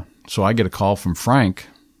so I get a call from Frank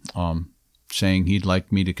saying he'd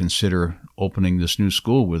like me to consider opening this new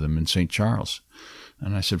school with him in St. Charles.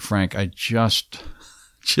 And I said, Frank, I just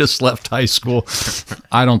left high school.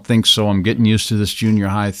 I don't think so. I'm getting used to this junior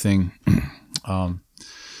high thing.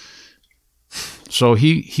 So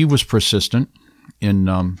he was persistent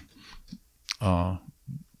in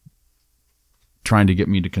trying to get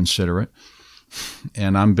me to consider it.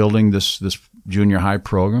 And I'm building this junior high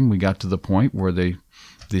program. We got to the point where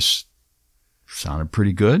this sounded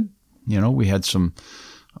pretty good. We had some,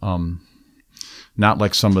 not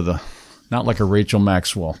like a Rachel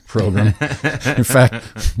Maxwell program. In fact,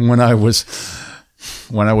 when I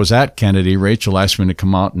was at Kennedy, Rachel asked me to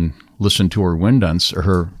come out and listen to her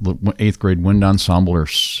her 8th grade wind ensemble, or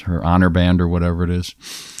her honor band, or whatever it is.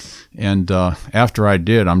 And after I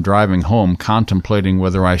did, I'm driving home contemplating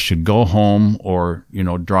whether I should go home or,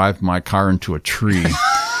 drive my car into a tree.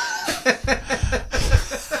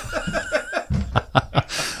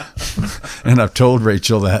 And I've told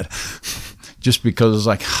Rachel that, just because it's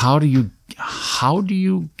like, how do you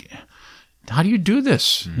do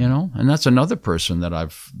this? And that's another person that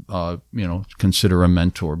I've, consider a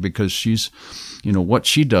mentor, because she's, what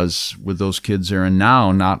she does with those kids there, and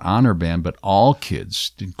now not honor band, but all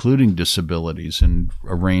kids, including disabilities and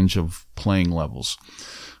a range of playing levels.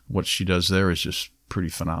 What she does there is just pretty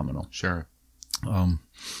phenomenal. Sure.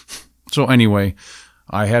 So anyway,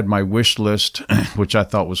 I had my wish list, which I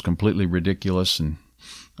thought was completely ridiculous, and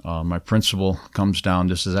my principal comes down,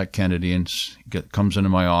 this is at Kennedy, and comes into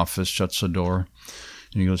my office, shuts the door,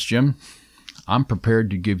 and he goes, Jim, I'm prepared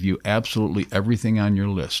to give you absolutely everything on your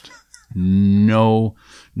list. No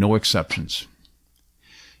exceptions,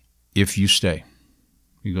 if you stay.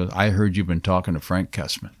 He goes, I heard you've been talking to Frank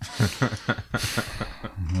Kessman.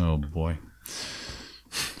 Oh, boy.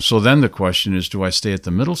 So then the question is, do I stay at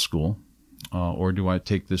the middle school, or do I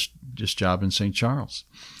take this job in St. Charles?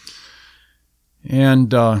 And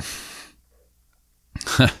that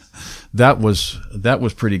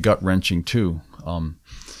was pretty gut-wrenching too,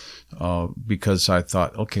 because I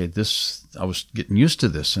thought, okay, I was getting used to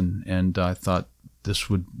this, and I thought this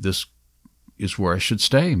is where I should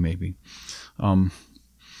stay, maybe.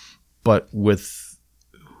 But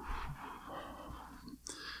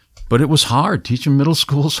it was hard. Teaching middle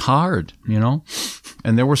school is hard,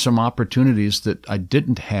 And there were some opportunities that I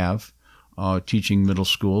didn't have teaching middle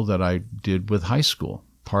school that I did with high school.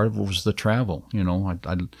 Part of it was the travel.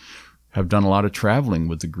 I have done a lot of traveling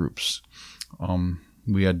with the groups.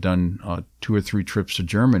 We had done 2 or 3 trips to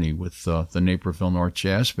Germany with the Naperville North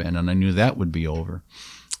Jazz Band, and I knew that would be over.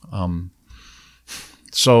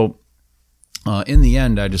 So in the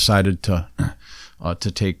end, I decided to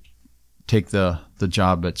take the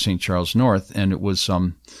job at St. Charles North, and it was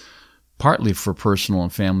partly for personal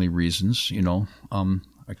and family reasons.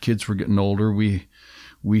 Our kids were getting older.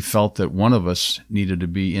 We felt that one of us needed to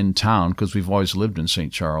be in town because we've always lived in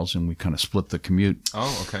St. Charles, and we kind of split the commute.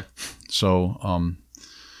 Oh, okay. So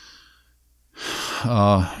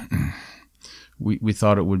we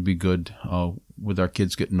thought it would be good with our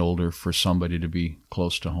kids getting older for somebody to be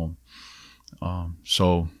close to home.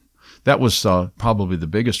 So that was probably the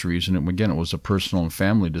biggest reason. And again, it was a personal and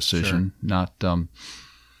family decision, sure.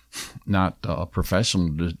 Not a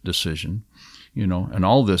professional decision. And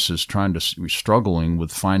all this is struggling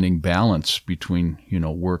with finding balance between,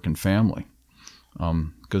 work and family.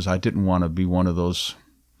 Because I didn't want to be one of those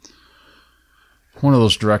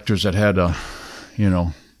directors that had a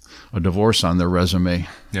divorce on their resume,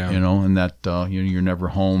 and that, you're never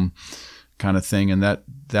home kind of thing. And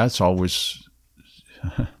that's always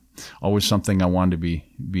something I wanted to be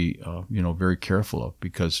very careful of,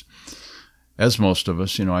 because as most of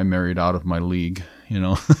us, I married out of my league,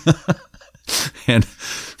 and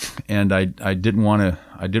I didn't want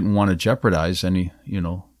to jeopardize any,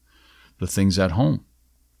 the things at home.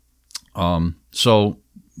 So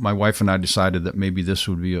my wife and I decided that maybe this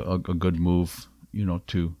would be a good move,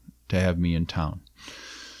 to have me in town.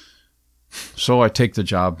 So I take the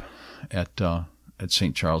job at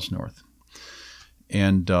St. Charles North.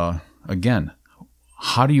 And again,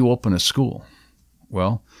 how do you open a school?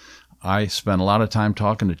 Well, I spent a lot of time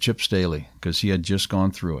talking to Chip Staley because he had just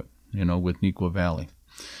gone through it, with Neuqua Valley.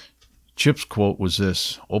 Chip's quote was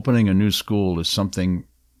this: opening a new school is something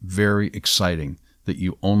very exciting that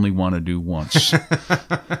you only want to do once.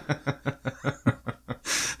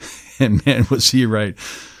 And man, was he right.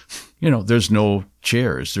 There's no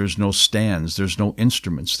chairs, there's no stands, there's no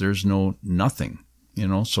instruments, there's no nothing,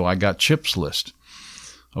 So I got Chip's list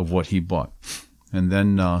of what he bought. And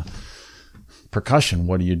then percussion,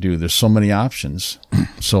 what do you do? There's so many options.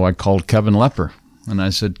 So I called Kevin Lepper, and I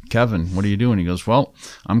said, Kevin, what are you doing? He goes, well,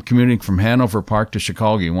 I'm commuting from Hanover Park to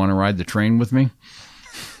Chicago. You want to ride the train with me?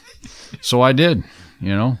 So I did,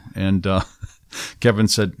 and Kevin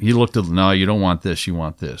said, he looked at, no, you don't want this, you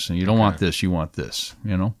want this. And you don't want this, you want this,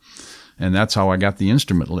 And that's how I got the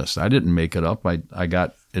instrument list. I didn't make it up. I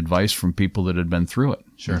got advice from people that had been through it.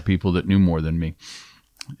 Sure. People that knew more than me.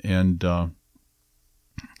 And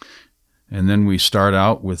then we start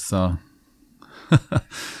out with,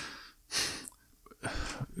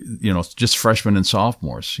 just freshmen and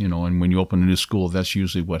sophomores, and when you open a new school, that's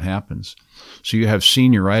usually what happens. So you have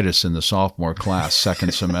senioritis in the sophomore class,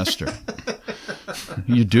 second semester.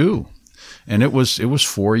 You do. And it was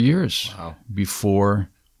 4 years before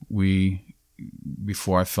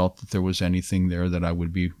I felt that there was anything there that I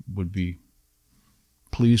would be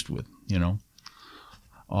pleased with,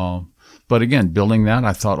 But again, building that,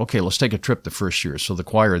 I thought, okay, let's take a trip the first year. So the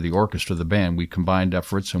choir, the orchestra, the band, we combined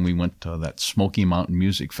efforts, and we went to that Smoky Mountain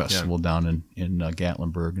Music Festival down in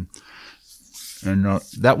Gatlinburg. And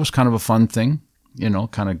that was kind of a fun thing,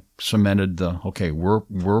 kind of cemented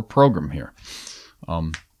we're a program here.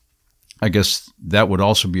 I guess that would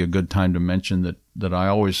also be a good time to mention that I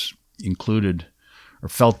always included or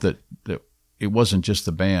felt that it wasn't just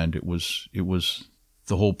the band, it was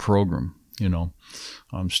the whole program.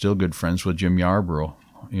 I'm still good friends with Jim Yarborough,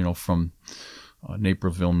 from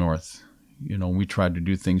Naperville North. We tried to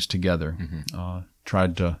do things together,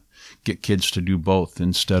 tried to get kids to do both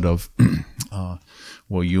instead of,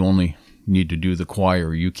 you only need to do the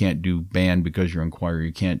choir. You can't do band because you're in choir.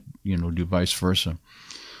 You can't, do vice versa,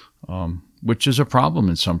 which is a problem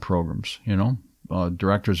in some programs.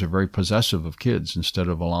 Directors are very possessive of kids instead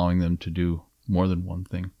of allowing them to do more than one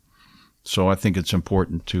thing. So I think it's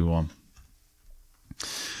important to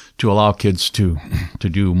allow kids to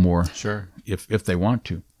do more, sure, if they want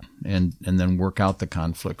to, and then work out the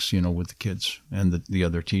conflicts, with the kids and the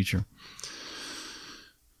other teacher.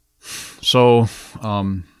 So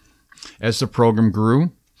as the program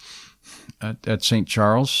grew at St.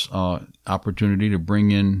 Charles, opportunity to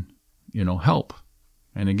bring in, help,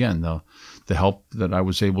 and again the help that I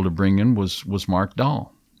was able to bring in was Mark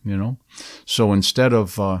Dahl, So instead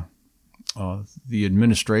of the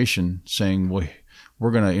administration saying, well,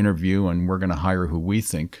 we're going to interview and we're going to hire who we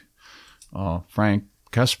think. Frank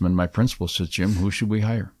Kessman, my principal, says, Jim, who should we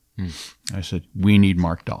hire? I said, we need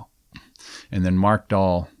Mark Dahl. And then Mark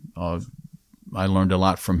Dahl, I learned a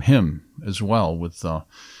lot from him as well.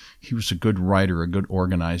 He was a good writer, a good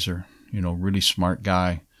organizer, really smart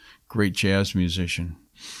guy, great jazz musician.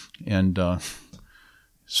 And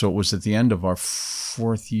so it was at the end of our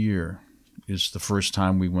 4th year is the first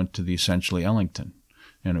time we went to the Essentially Ellington.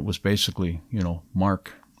 And it was basically,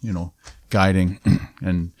 Mark, guiding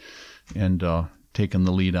and taking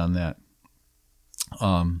the lead on that.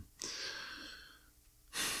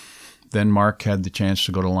 Then Mark had the chance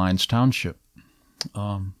to go to Lyons Township.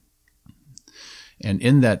 And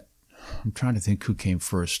in that, I'm trying to think who came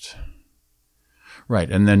first.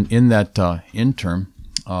 Right, and then in that interim,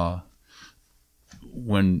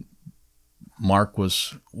 when Mark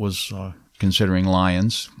was considering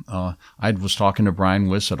Lyons, I was talking to Brian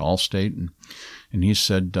Wiss at Allstate, and he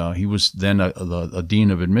said he was then a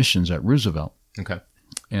dean of admissions at Roosevelt. Okay.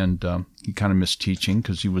 And he kind of missed teaching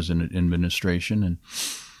because he was in administration,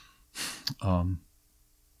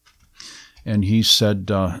 and he said,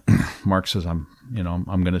 Mark says, I'm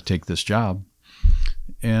going to take this job.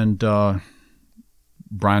 And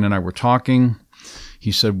Brian and I were talking.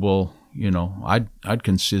 He said, well, I'd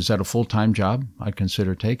consider, is that a full-time job? I'd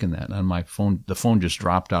consider taking that. And the phone just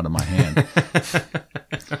dropped out of my hand.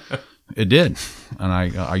 It did.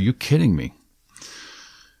 And are you kidding me?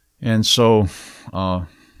 And so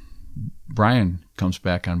Brian comes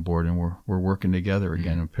back on board, and we're working together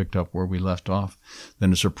again and picked up where we left off.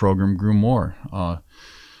 Then as the program grew more,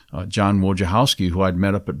 John Wojciechowski, who I'd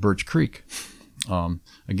met up at Birch Creek,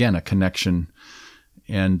 again, a connection.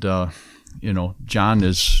 And, John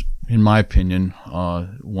is, in my opinion,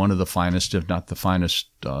 one of the finest, if not the finest,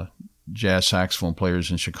 jazz saxophone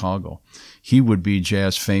players in Chicago. He would be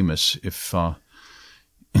jazz famous if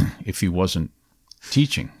he wasn't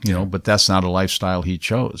teaching, but that's not a lifestyle he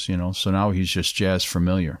chose, so now he's just jazz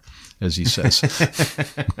familiar, as he says.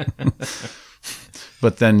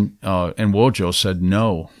 But then, and Wojo said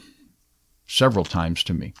no several times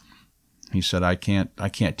to me. He said, I can't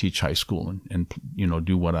teach high school and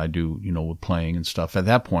do what I do, with playing and stuff. At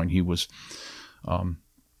that point, he was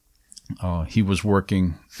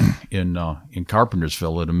working in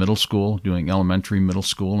Carpentersville at a middle school, doing elementary, middle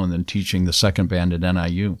school, and then teaching the second band at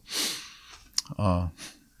NIU.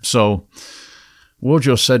 So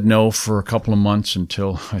Wojo said no for a couple of months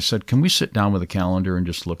until I said, can we sit down with a calendar and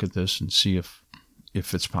just look at this and see if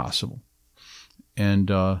it's possible? And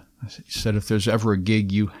he said, if there's ever a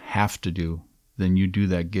gig you have to do, then you do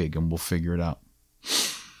that gig and we'll figure it out.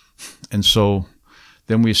 And so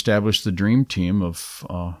then we established the dream team of,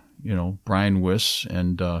 Brian Wiss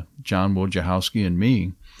and John Wojciechowski and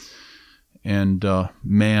me. And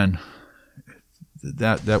man,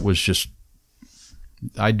 that was just,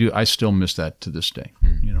 I still miss that to this day.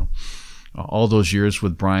 All those years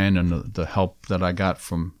with Brian and the help that I got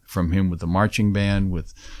from him with the marching band,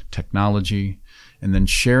 with technology, and then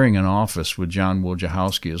sharing an office with John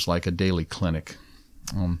Wojciechowski is like a daily clinic.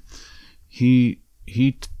 He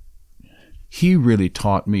really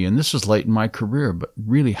taught me, and this is late in my career, but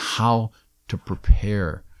really how to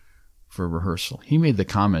prepare for rehearsal. He made the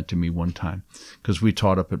comment to me one time, because we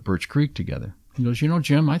taught up at Birch Creek together. He goes,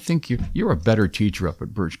 Jim, I think you're a better teacher up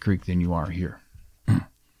at Birch Creek than you are here.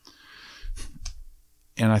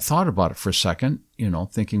 And I thought about it for a second,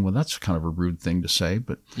 thinking, well, that's kind of a rude thing to say,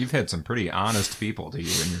 but you've had some pretty honest people to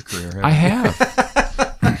you in your career. I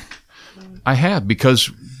have. I have,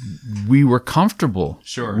 because we were comfortable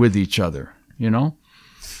with each other,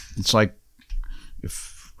 It's like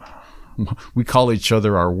if we call each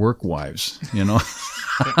other our work wives,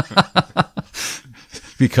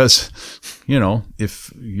 because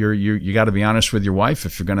if you got to be honest with your wife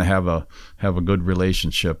if you're going to have a good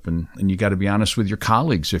relationship, and you got to be honest with your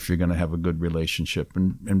colleagues if you're going to have a good relationship.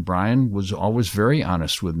 And Brian was always very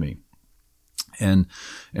honest with me, and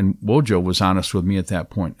Wojo was honest with me at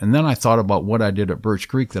that point. And then I thought about what I did at Birch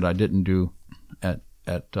Creek that I didn't do at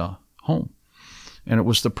home, and it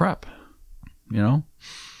was the prep, And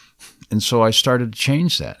so I started to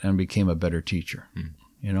change that and became a better teacher,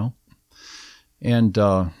 And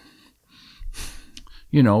as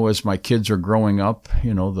my kids are growing up,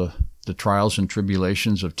 the trials and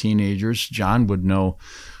tribulations of teenagers, John would know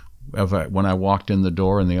when I walked in the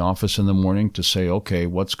door in the office in the morning to say, okay,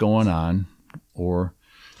 what's going on? Or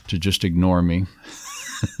to just ignore me.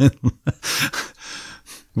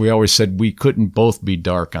 We always said we couldn't both be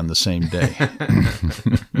dark on the same day.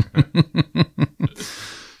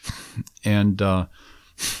 And I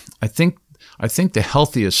think I think the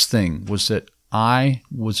healthiest thing was that I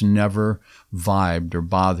was never vibed or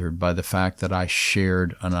bothered by the fact that I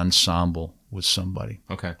shared an ensemble with somebody.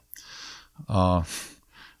 Okay.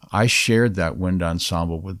 I shared that wind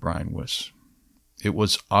ensemble with Brian Wiss. It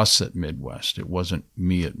was us at Midwest. It wasn't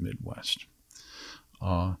me at Midwest.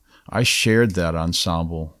 I shared that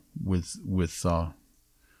ensemble with John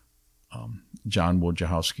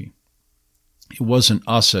Wojciechowski. It wasn't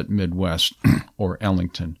us at Midwest or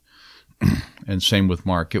Ellington, and same with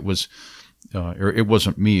Mark. It was, or it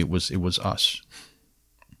wasn't me. It was us,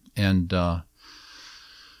 and I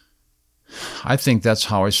think that's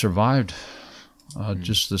how I survived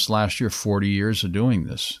just this last year. 40 years of doing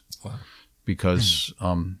this, wow. Because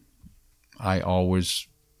I always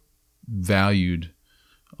valued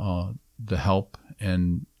the help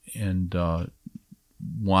and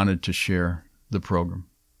wanted to share the program.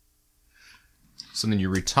 So then you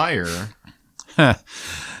retire,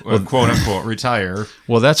 quote unquote retire.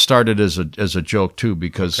 Well, that started as a joke too,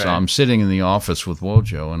 because I'm sitting in the office with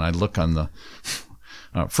Wojo, and I look on the.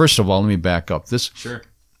 First of all, let me back up. Sure.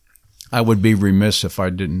 I would be remiss if I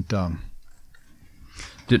didn't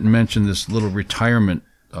mention this little retirement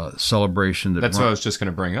celebration That's what I was just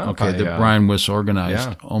going to bring up. Okay, that Brian Wiss organized.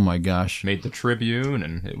 Yeah. Oh my gosh! Made the Tribune,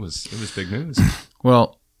 and it was big news.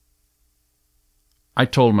 Well, I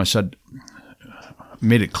told him, I said,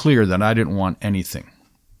 made it clear that I didn't want anything.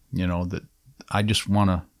 That I just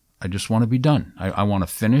want to be done. I want to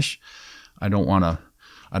finish. I don't want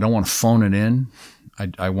to phone it in.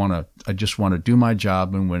 I just want to do my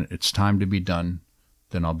job, and when it's time to be done,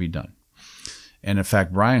 then I'll be done. And in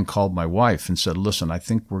fact, Brian called my wife and said, listen, I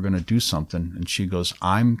think we're going to do something. And she goes,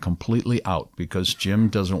 I'm completely out because Jim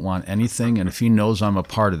doesn't want anything. And if he knows I'm a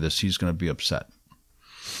part of this, he's going to be upset.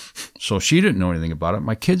 So she didn't know anything about it.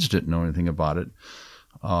 My kids didn't know anything about it.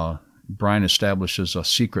 Brian establishes a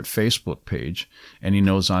secret Facebook page, and he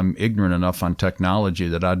knows I'm ignorant enough on technology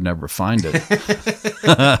that I'd never find it.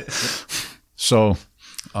 So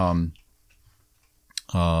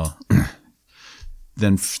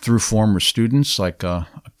then through former students like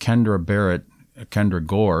Kendra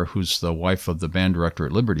Gore, who's the wife of the band director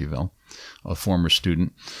at Libertyville, a former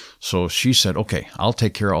student. So she said, okay, I'll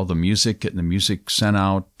take care of all the music, getting the music sent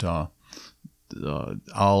out.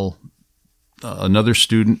 Another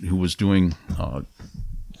student who was doing,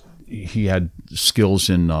 he had skills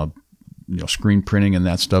in screen printing and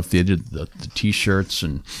that stuff. They did the T-shirts,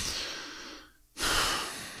 and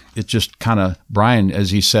it just kind of, Brian,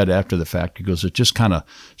 as he said after the fact, he goes, it just kind of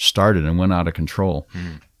started and went out of control,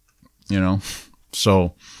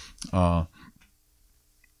 So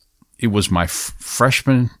it was my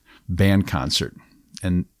freshman band concert.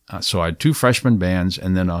 And so I had two freshman bands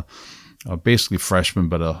and then a basically freshman,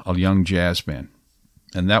 but a young jazz band.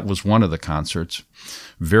 And that was one of the concerts,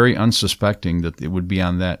 very unsuspecting that it would be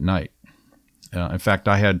on that night. In fact,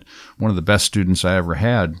 I had one of the best student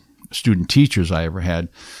teachers I ever had.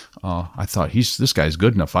 I thought, this guy's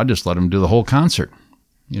good enough. I just let him do the whole concert.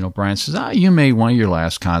 Brian says, you may want your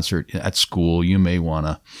last concert at school. You may want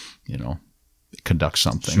to, conduct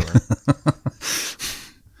something. Sure.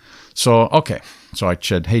 So I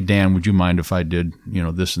said, hey, Dan, would you mind if I did,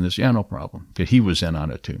 this and this? Yeah, no problem. Because he was in on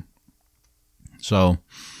it too. So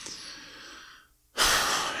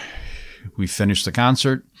we finished the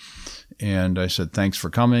concert, and I said, thanks for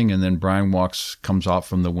coming. And then Brian comes off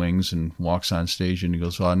from the wings and walks on stage, and he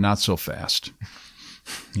goes, well, not so fast.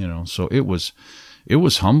 So it was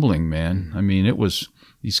humbling, man. I mean,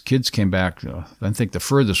 these kids came back. I think the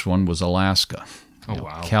furthest one was Alaska. Oh,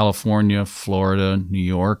 wow. California, Florida, New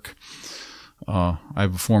York. I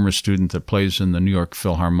have a former student that plays in the New York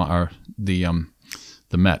Philharmonic, the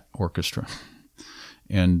Met Orchestra.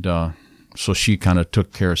 And so she kind of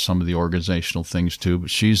took care of some of the organizational things too,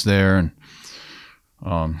 but she's there. And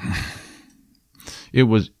it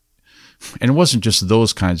wasn't just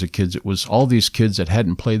those kinds of kids. It was all these kids that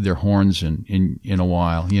hadn't played their horns in a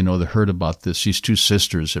while. They heard about these two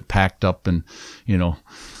sisters that packed up and,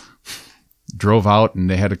 drove out, and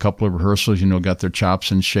they had a couple of rehearsals, got their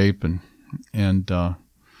chops in shape. And that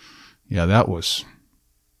was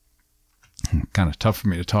kind of tough for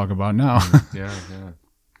me to talk about now. Yeah.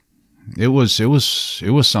 It was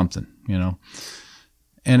something,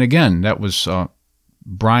 And again, that was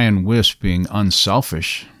Brian Wiss being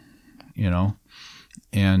unselfish,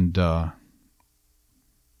 and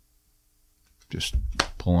just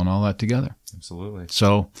pulling all that together. Absolutely.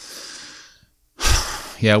 So,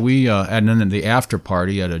 yeah, we and then the after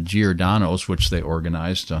party at a Giordano's, which they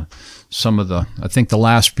organized. I think the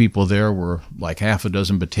last people there were like half a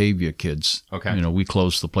dozen Batavia kids. Okay. We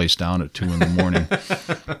closed the place down at 2 a.m.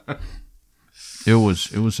 It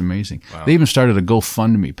was amazing. Wow. They even started a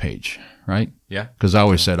GoFundMe page, right? Yeah. Because I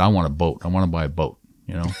always said, I want a boat. I want to buy a boat,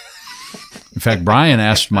 you know. In fact, Brian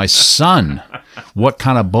asked my son what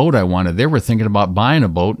kind of boat I wanted. They were thinking about buying a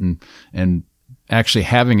boat and actually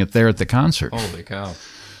having it there at the concert. Holy cow.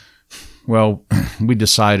 Well, they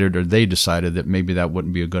decided that maybe that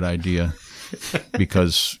wouldn't be a good idea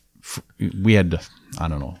because we had to, I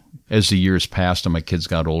don't know, as the years passed and my kids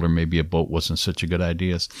got older, maybe a boat wasn't such a good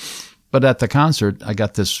idea. But at the concert, I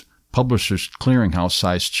got this Publishers Clearinghouse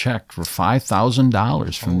size check for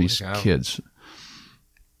 $5,000 from these kids.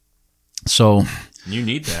 So you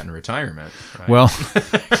need that in retirement, right? Well,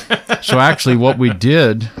 so actually what we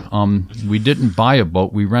did, we didn't buy a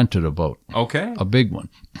boat, we rented a boat. Okay. A big one.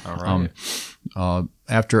 All right.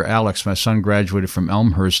 After Alex, my son, graduated from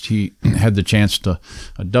Elmhurst, he had the chance to,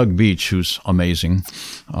 Doug Beach, who's amazing.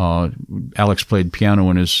 Alex played piano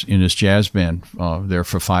in his jazz band there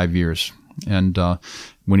for 5 years. And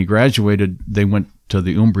when he graduated, they went to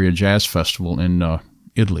the Umbria Jazz Festival in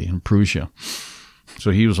Italy, in Perugia. So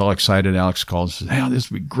he was all excited. Alex called and said, "Hey, this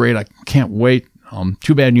would be great. I can't wait.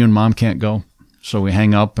 Too bad you and Mom can't go." So we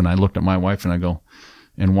hang up, and I looked at my wife, and I go,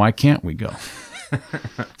 "And why can't we go?"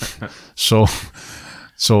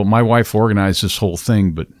 So my wife organized this whole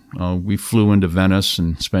thing, but we flew into Venice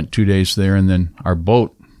and spent 2 days there, and then our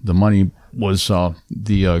boat, the money was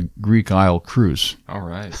the Greek Isle cruise. All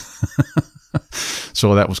right.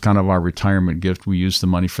 So that was kind of our retirement gift. We used the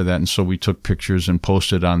money for that, and so we took pictures and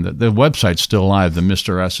posted on the website's still live, the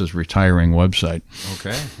Mr. S's retiring website.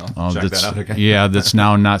 Okay, I'll check that out again. Yeah, that's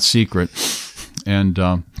now not secret. And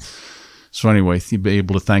so anyway, you'd be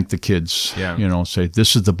able to thank the kids, you know, say,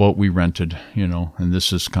 this is the boat we rented, you know, and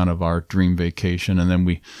this is kind of our dream vacation. And then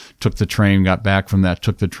we took the train, got back from that,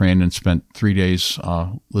 took the train and spent 3 days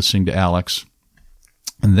listening to Alex.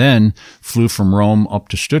 And then flew from Rome up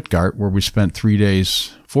to Stuttgart, where we spent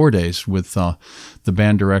 4 days with the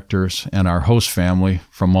band directors and our host family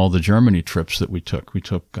from all the Germany trips that we took. We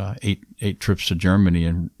took eight trips to Germany,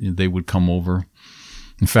 and they would come over.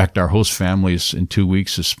 In fact, our host family in 2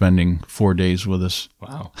 weeks is spending 4 days with us.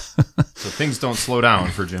 Wow. So things don't slow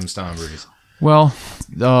down for Jim Stombres. Well,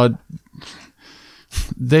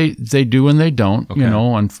 they do and they don't. Okay. You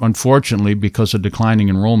know, unfortunately, because of declining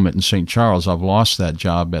enrollment in St. Charles, I've lost that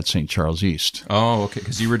job at St. Charles East. Oh, okay.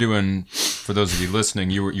 Because you were doing, for those of you listening,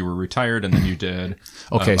 you were retired and then you did.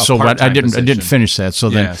 Okay, so I didn't finish that. So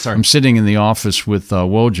then I'm sitting in the office with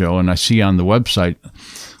Wojo, and I see on the website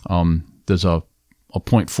there's a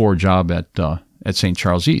 0.4 job at St.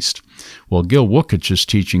 Charles East. Well, Gil Wookich is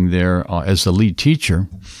teaching there as the lead teacher,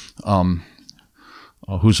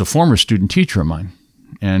 who's a former student teacher of mine.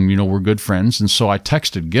 And, you know, we're good friends. And so I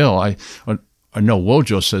texted Gil.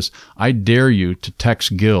 Wojo says, "I dare you to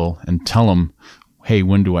text Gil and tell him, hey,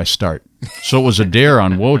 when do I start?" So it was a dare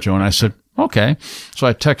on Wojo. And I said, okay. So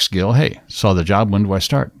I text Gil, "Hey, saw the job, when do I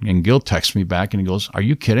start?" And Gil texts me back and he goes, "Are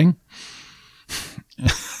you kidding?"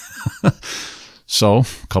 So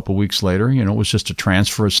a couple weeks later, you know, it was just a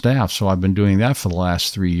transfer of staff. So I've been doing that for the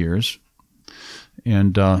last 3 years.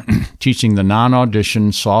 And teaching the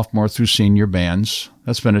non-audition sophomore through senior bands.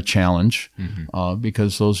 That's been a challenge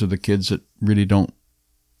because those are the kids that really don't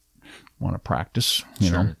want to practice,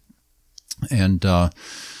 you know. And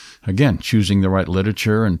again, choosing the right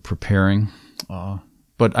literature and preparing.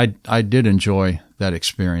 But I did enjoy that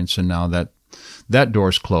experience, and now that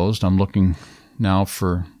door's closed. I'm looking now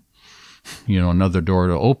for, you know, another door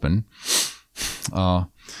to open. I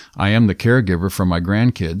am the caregiver for my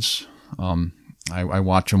grandkids. I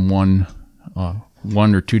watch them one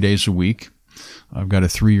or 2 days a week. I've got a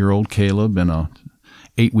 3-year-old Caleb and a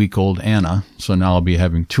 8-week-old Anna, so now I'll be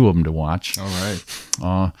having 2 of them to watch. All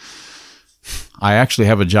right. I actually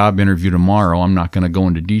have a job interview tomorrow. I'm not going to go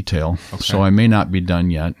into detail, so I may not be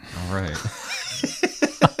done yet. All right.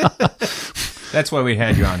 That's why we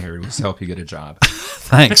had you on here, was to help you get a job.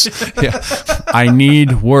 Thanks. Yeah, I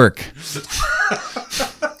need work.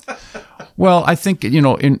 Well, I think, you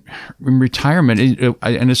know, in retirement,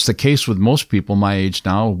 and it's the case with most people my age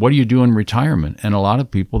now, what do you do in retirement? And a lot of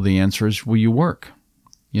people, the answer is, well, you work,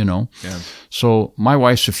 you know. Yeah. So my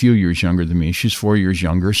wife's a few years younger than me. She's 4 years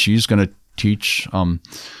younger. She's going to teach,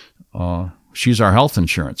 she's our health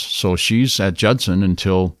insurance. So she's at Judson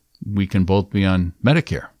until we can both be on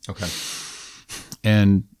Medicare. Okay.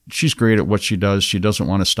 And she's great at what she does. She doesn't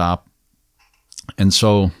want to stop. And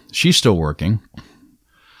so she's still working.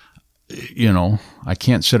 You know, I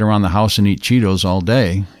can't sit around the house and eat Cheetos all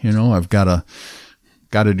day. You know, I've got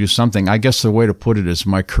to do something. I guess the way to put it is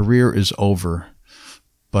my career is over,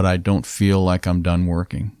 but I don't feel like I'm done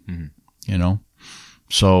working, you know?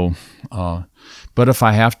 So, but if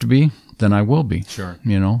I have to be, then I will be. Sure.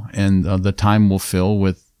 And the time will fill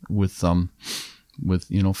with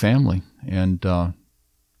family. And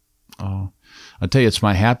I tell you, it's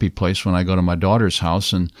my happy place when I go to my daughter's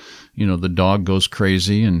house and, the dog goes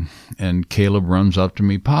crazy and Caleb runs up to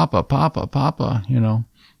me, Papa, Papa, Papa,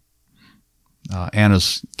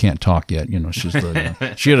 Anna's can't talk yet, she's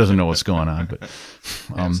she doesn't know what's going on, but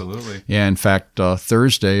absolutely. Yeah. In fact,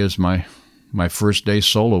 Thursday is my first day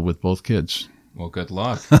solo with both kids. Well, good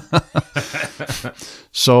luck.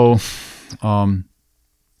 So, I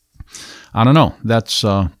don't know. That's,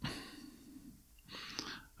 I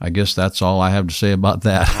guess that's all I have to say about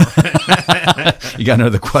that. You got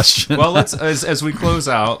another question? Well, as we close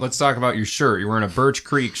out, let's talk about your shirt. You're wearing a Birch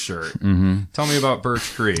Creek shirt. Mm-hmm. Tell me about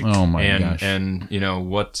Birch Creek. Oh my gosh! And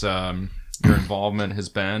what your involvement has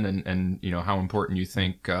been, and how important you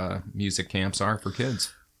think music camps are for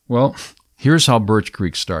kids. Well, here's how Birch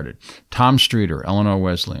Creek started. Tom Streeter, Eleanor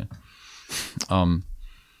Wesleyan.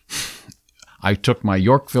 I took my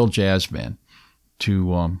Yorkville Jazz Band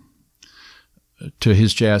to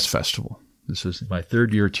his jazz festival. This is my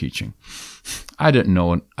third year teaching. I didn't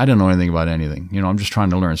know anything about anything. I'm just trying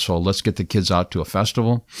to learn. So let's get the kids out to a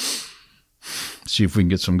festival, see if we can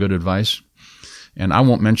get some good advice. And I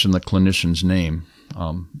won't mention the clinician's name,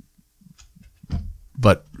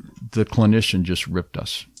 but the clinician just ripped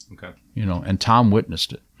us. Okay. And Tom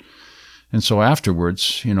witnessed it. And so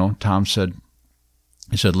afterwards, Tom said,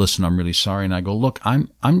 listen, I'm really sorry. And I go, look,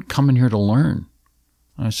 I'm coming here to learn.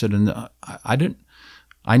 I said, and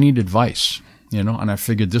I need advice, and I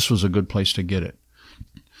figured this was a good place to get it.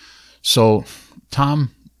 So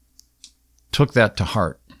Tom took that to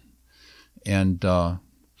heart. And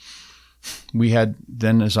we had,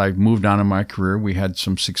 then as I moved on in my career, we had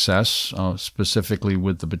some success, specifically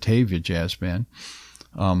with the Batavia Jazz Band.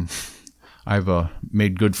 I've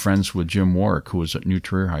made good friends with Jim Warwick, who was at New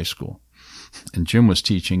Trier High School. And Jim was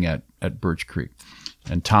teaching at Birch Creek.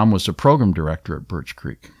 And Tom was the program director at Birch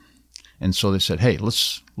Creek. And so they said, hey,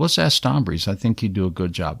 let's ask Stombres. I think he'd do a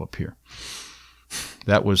good job up here.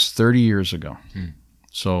 That was 30 years ago.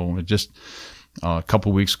 So just a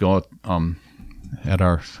couple of weeks ago at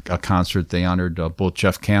a concert, they honored both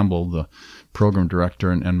Jeff Campbell, the program director,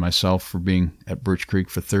 and myself for being at Birch Creek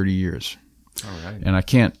for 30 years. All right. And I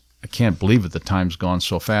can't believe it. The time's gone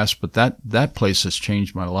so fast. But that place has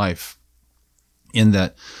changed my life in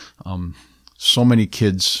that so many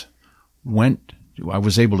kids went. I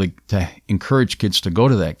was able to encourage kids to go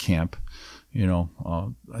to that camp.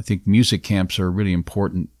 I think music camps are really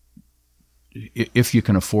important if you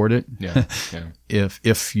can afford it. Yeah.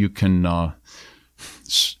 If you can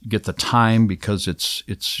get the time, because it's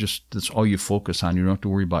all you focus on. You don't have to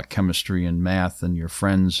worry about chemistry and math and your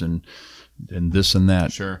friends and this and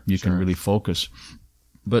that. Sure. You can really focus.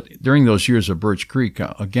 But during those years of Birch Creek,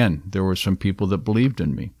 again, there were some people that believed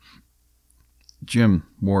in me. Jim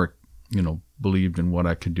Warwick, believed in what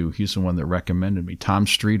I could do. He's the one that recommended me. Tom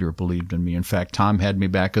Streeter believed in me. In fact, Tom had me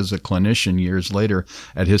back as a clinician years later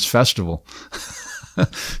at his festival.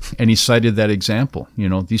 And he cited that example.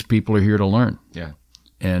 These people are here to learn. Yeah.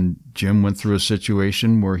 And Jim went through a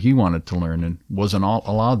situation where he wanted to learn and wasn't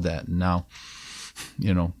allowed that. And now,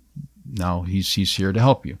 now he's here to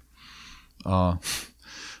help you.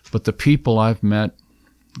 But the people I've met,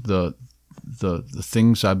 the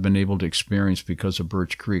things I've been able to experience because of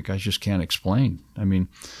Birch Creek, I just can't explain. I mean,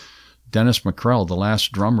 Dennis McCrell, the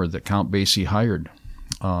last drummer that Count Basie hired,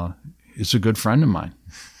 is a good friend of mine.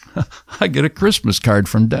 I get a Christmas card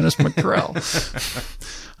from Dennis McCrell.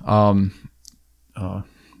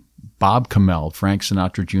 Bob Kamel, Frank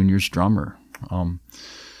Sinatra Jr.'s drummer.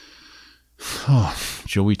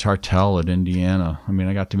 Joey Tartell at Indiana. I mean,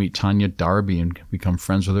 I got to meet Tanya Darby and become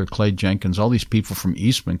friends with her. Clay Jenkins, all these people from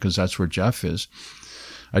Eastman, because that's where Jeff is.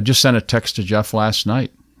 I just sent a text to Jeff last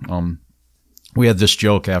night. We had this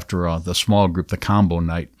joke after the small group, the combo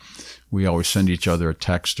night. We always send each other a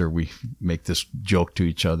text, or we make this joke to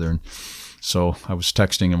each other. And so I was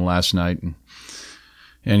texting him last night,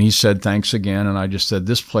 and he said, thanks again. And I just said,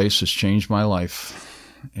 this place has changed my life.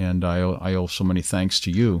 And I owe so many thanks to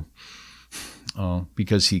you.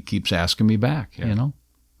 Because he keeps asking me back,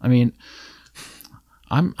 I mean,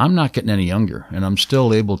 I'm not getting any younger, and I'm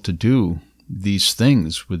still able to do these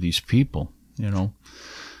things with these people,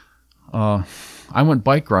 I went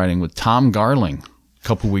bike riding with Tom Garling a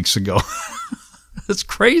couple weeks ago. It's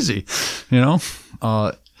crazy, and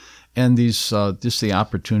these just the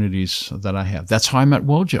opportunities that I have. That's how I met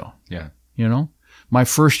Wojo. Yeah. My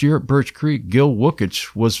first year at Birch Creek, Gil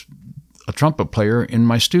Wookich was a trumpet player in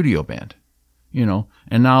my studio band.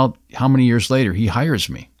 And now how many years later he hires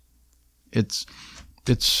me? It's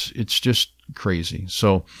it's just crazy.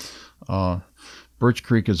 So Birch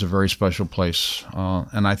Creek is a very special place,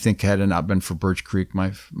 and I think had it not been for Birch Creek,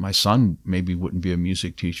 my son maybe wouldn't be a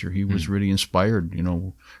music teacher. He was really inspired.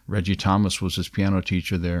 Reggie Thomas was his piano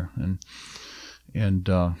teacher there, and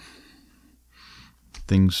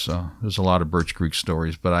things. There's a lot of Birch Creek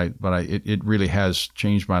stories, but it really has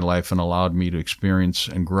changed my life and allowed me to experience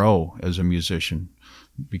and grow as a musician,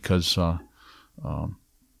 because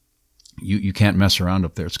you can't mess around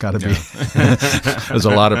up there. It's got to be. There's a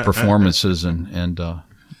lot of performances, and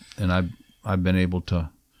I've been able to.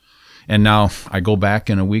 And now I go back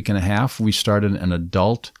in a week and a half. We started an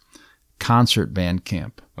adult concert band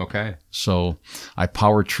camp. Okay. So I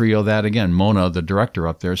power trio that again. Mona, the director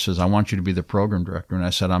up there, says, I want you to be the program director. And I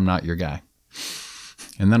said, I'm not your guy.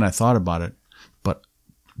 And then I thought about it. But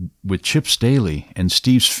with Chip Staley and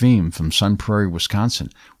Steve Feem from Sun Prairie, Wisconsin,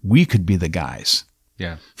 we could be the guys.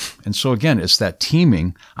 Yeah. And so again, it's that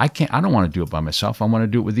teaming. I don't want to do it by myself. I want to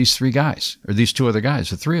do it with these three guys, or these two other guys,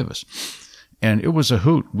 the three of us. And it was a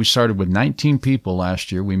hoot. We started with 19 people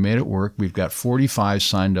last year. We made it work. We've got 45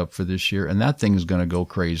 signed up for this year, and that thing is going to go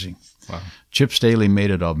crazy. Wow. Chip Staley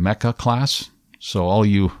made it a Mecca class. So all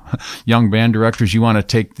you young band directors, you want to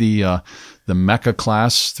take the Mecca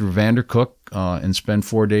class through Vandercook and spend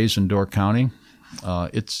 4 days in Door County.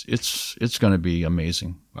 It's going to be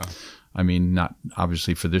amazing. Wow. I mean, not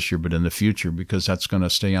obviously for this year, but in the future, because that's going to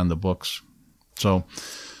stay on the books. So,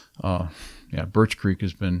 Birch Creek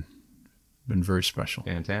has been very special.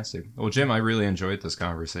 Fantastic. Well, Jim, I really enjoyed this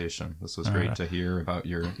conversation. This was great to hear about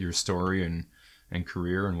your story and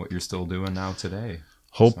career and what you're still doing now today.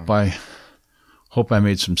 Hope I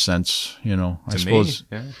made some sense. I suppose.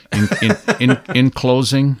 Yeah. In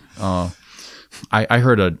closing, I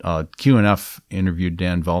heard a Q&F interviewed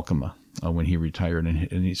Dan Valkema when he retired,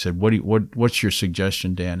 and he said, "What's your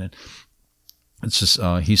suggestion, Dan?" And it's just,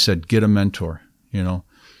 he said, "Get a mentor."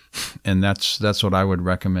 And that's what I would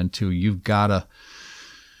recommend too. You've got to.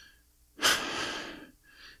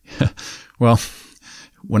 Well,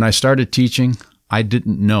 when I started teaching, I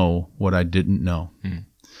didn't know what I didn't know.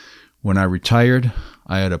 When I retired,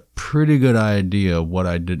 I had a pretty good idea of what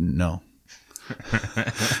I didn't know.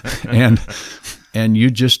 and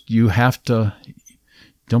you have to.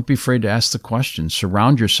 Don't be afraid to ask the questions.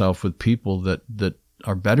 Surround yourself with people that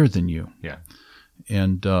are better than you. Yeah.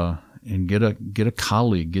 And get a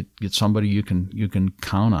colleague, get somebody you can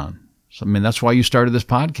count on. So, I mean, that's why you started this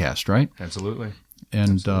podcast, right? Absolutely.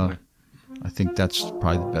 And Absolutely. I think that's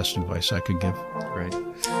probably the best advice I could give. Great.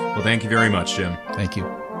 Well, thank you very much, Jim. Thank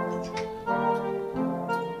you.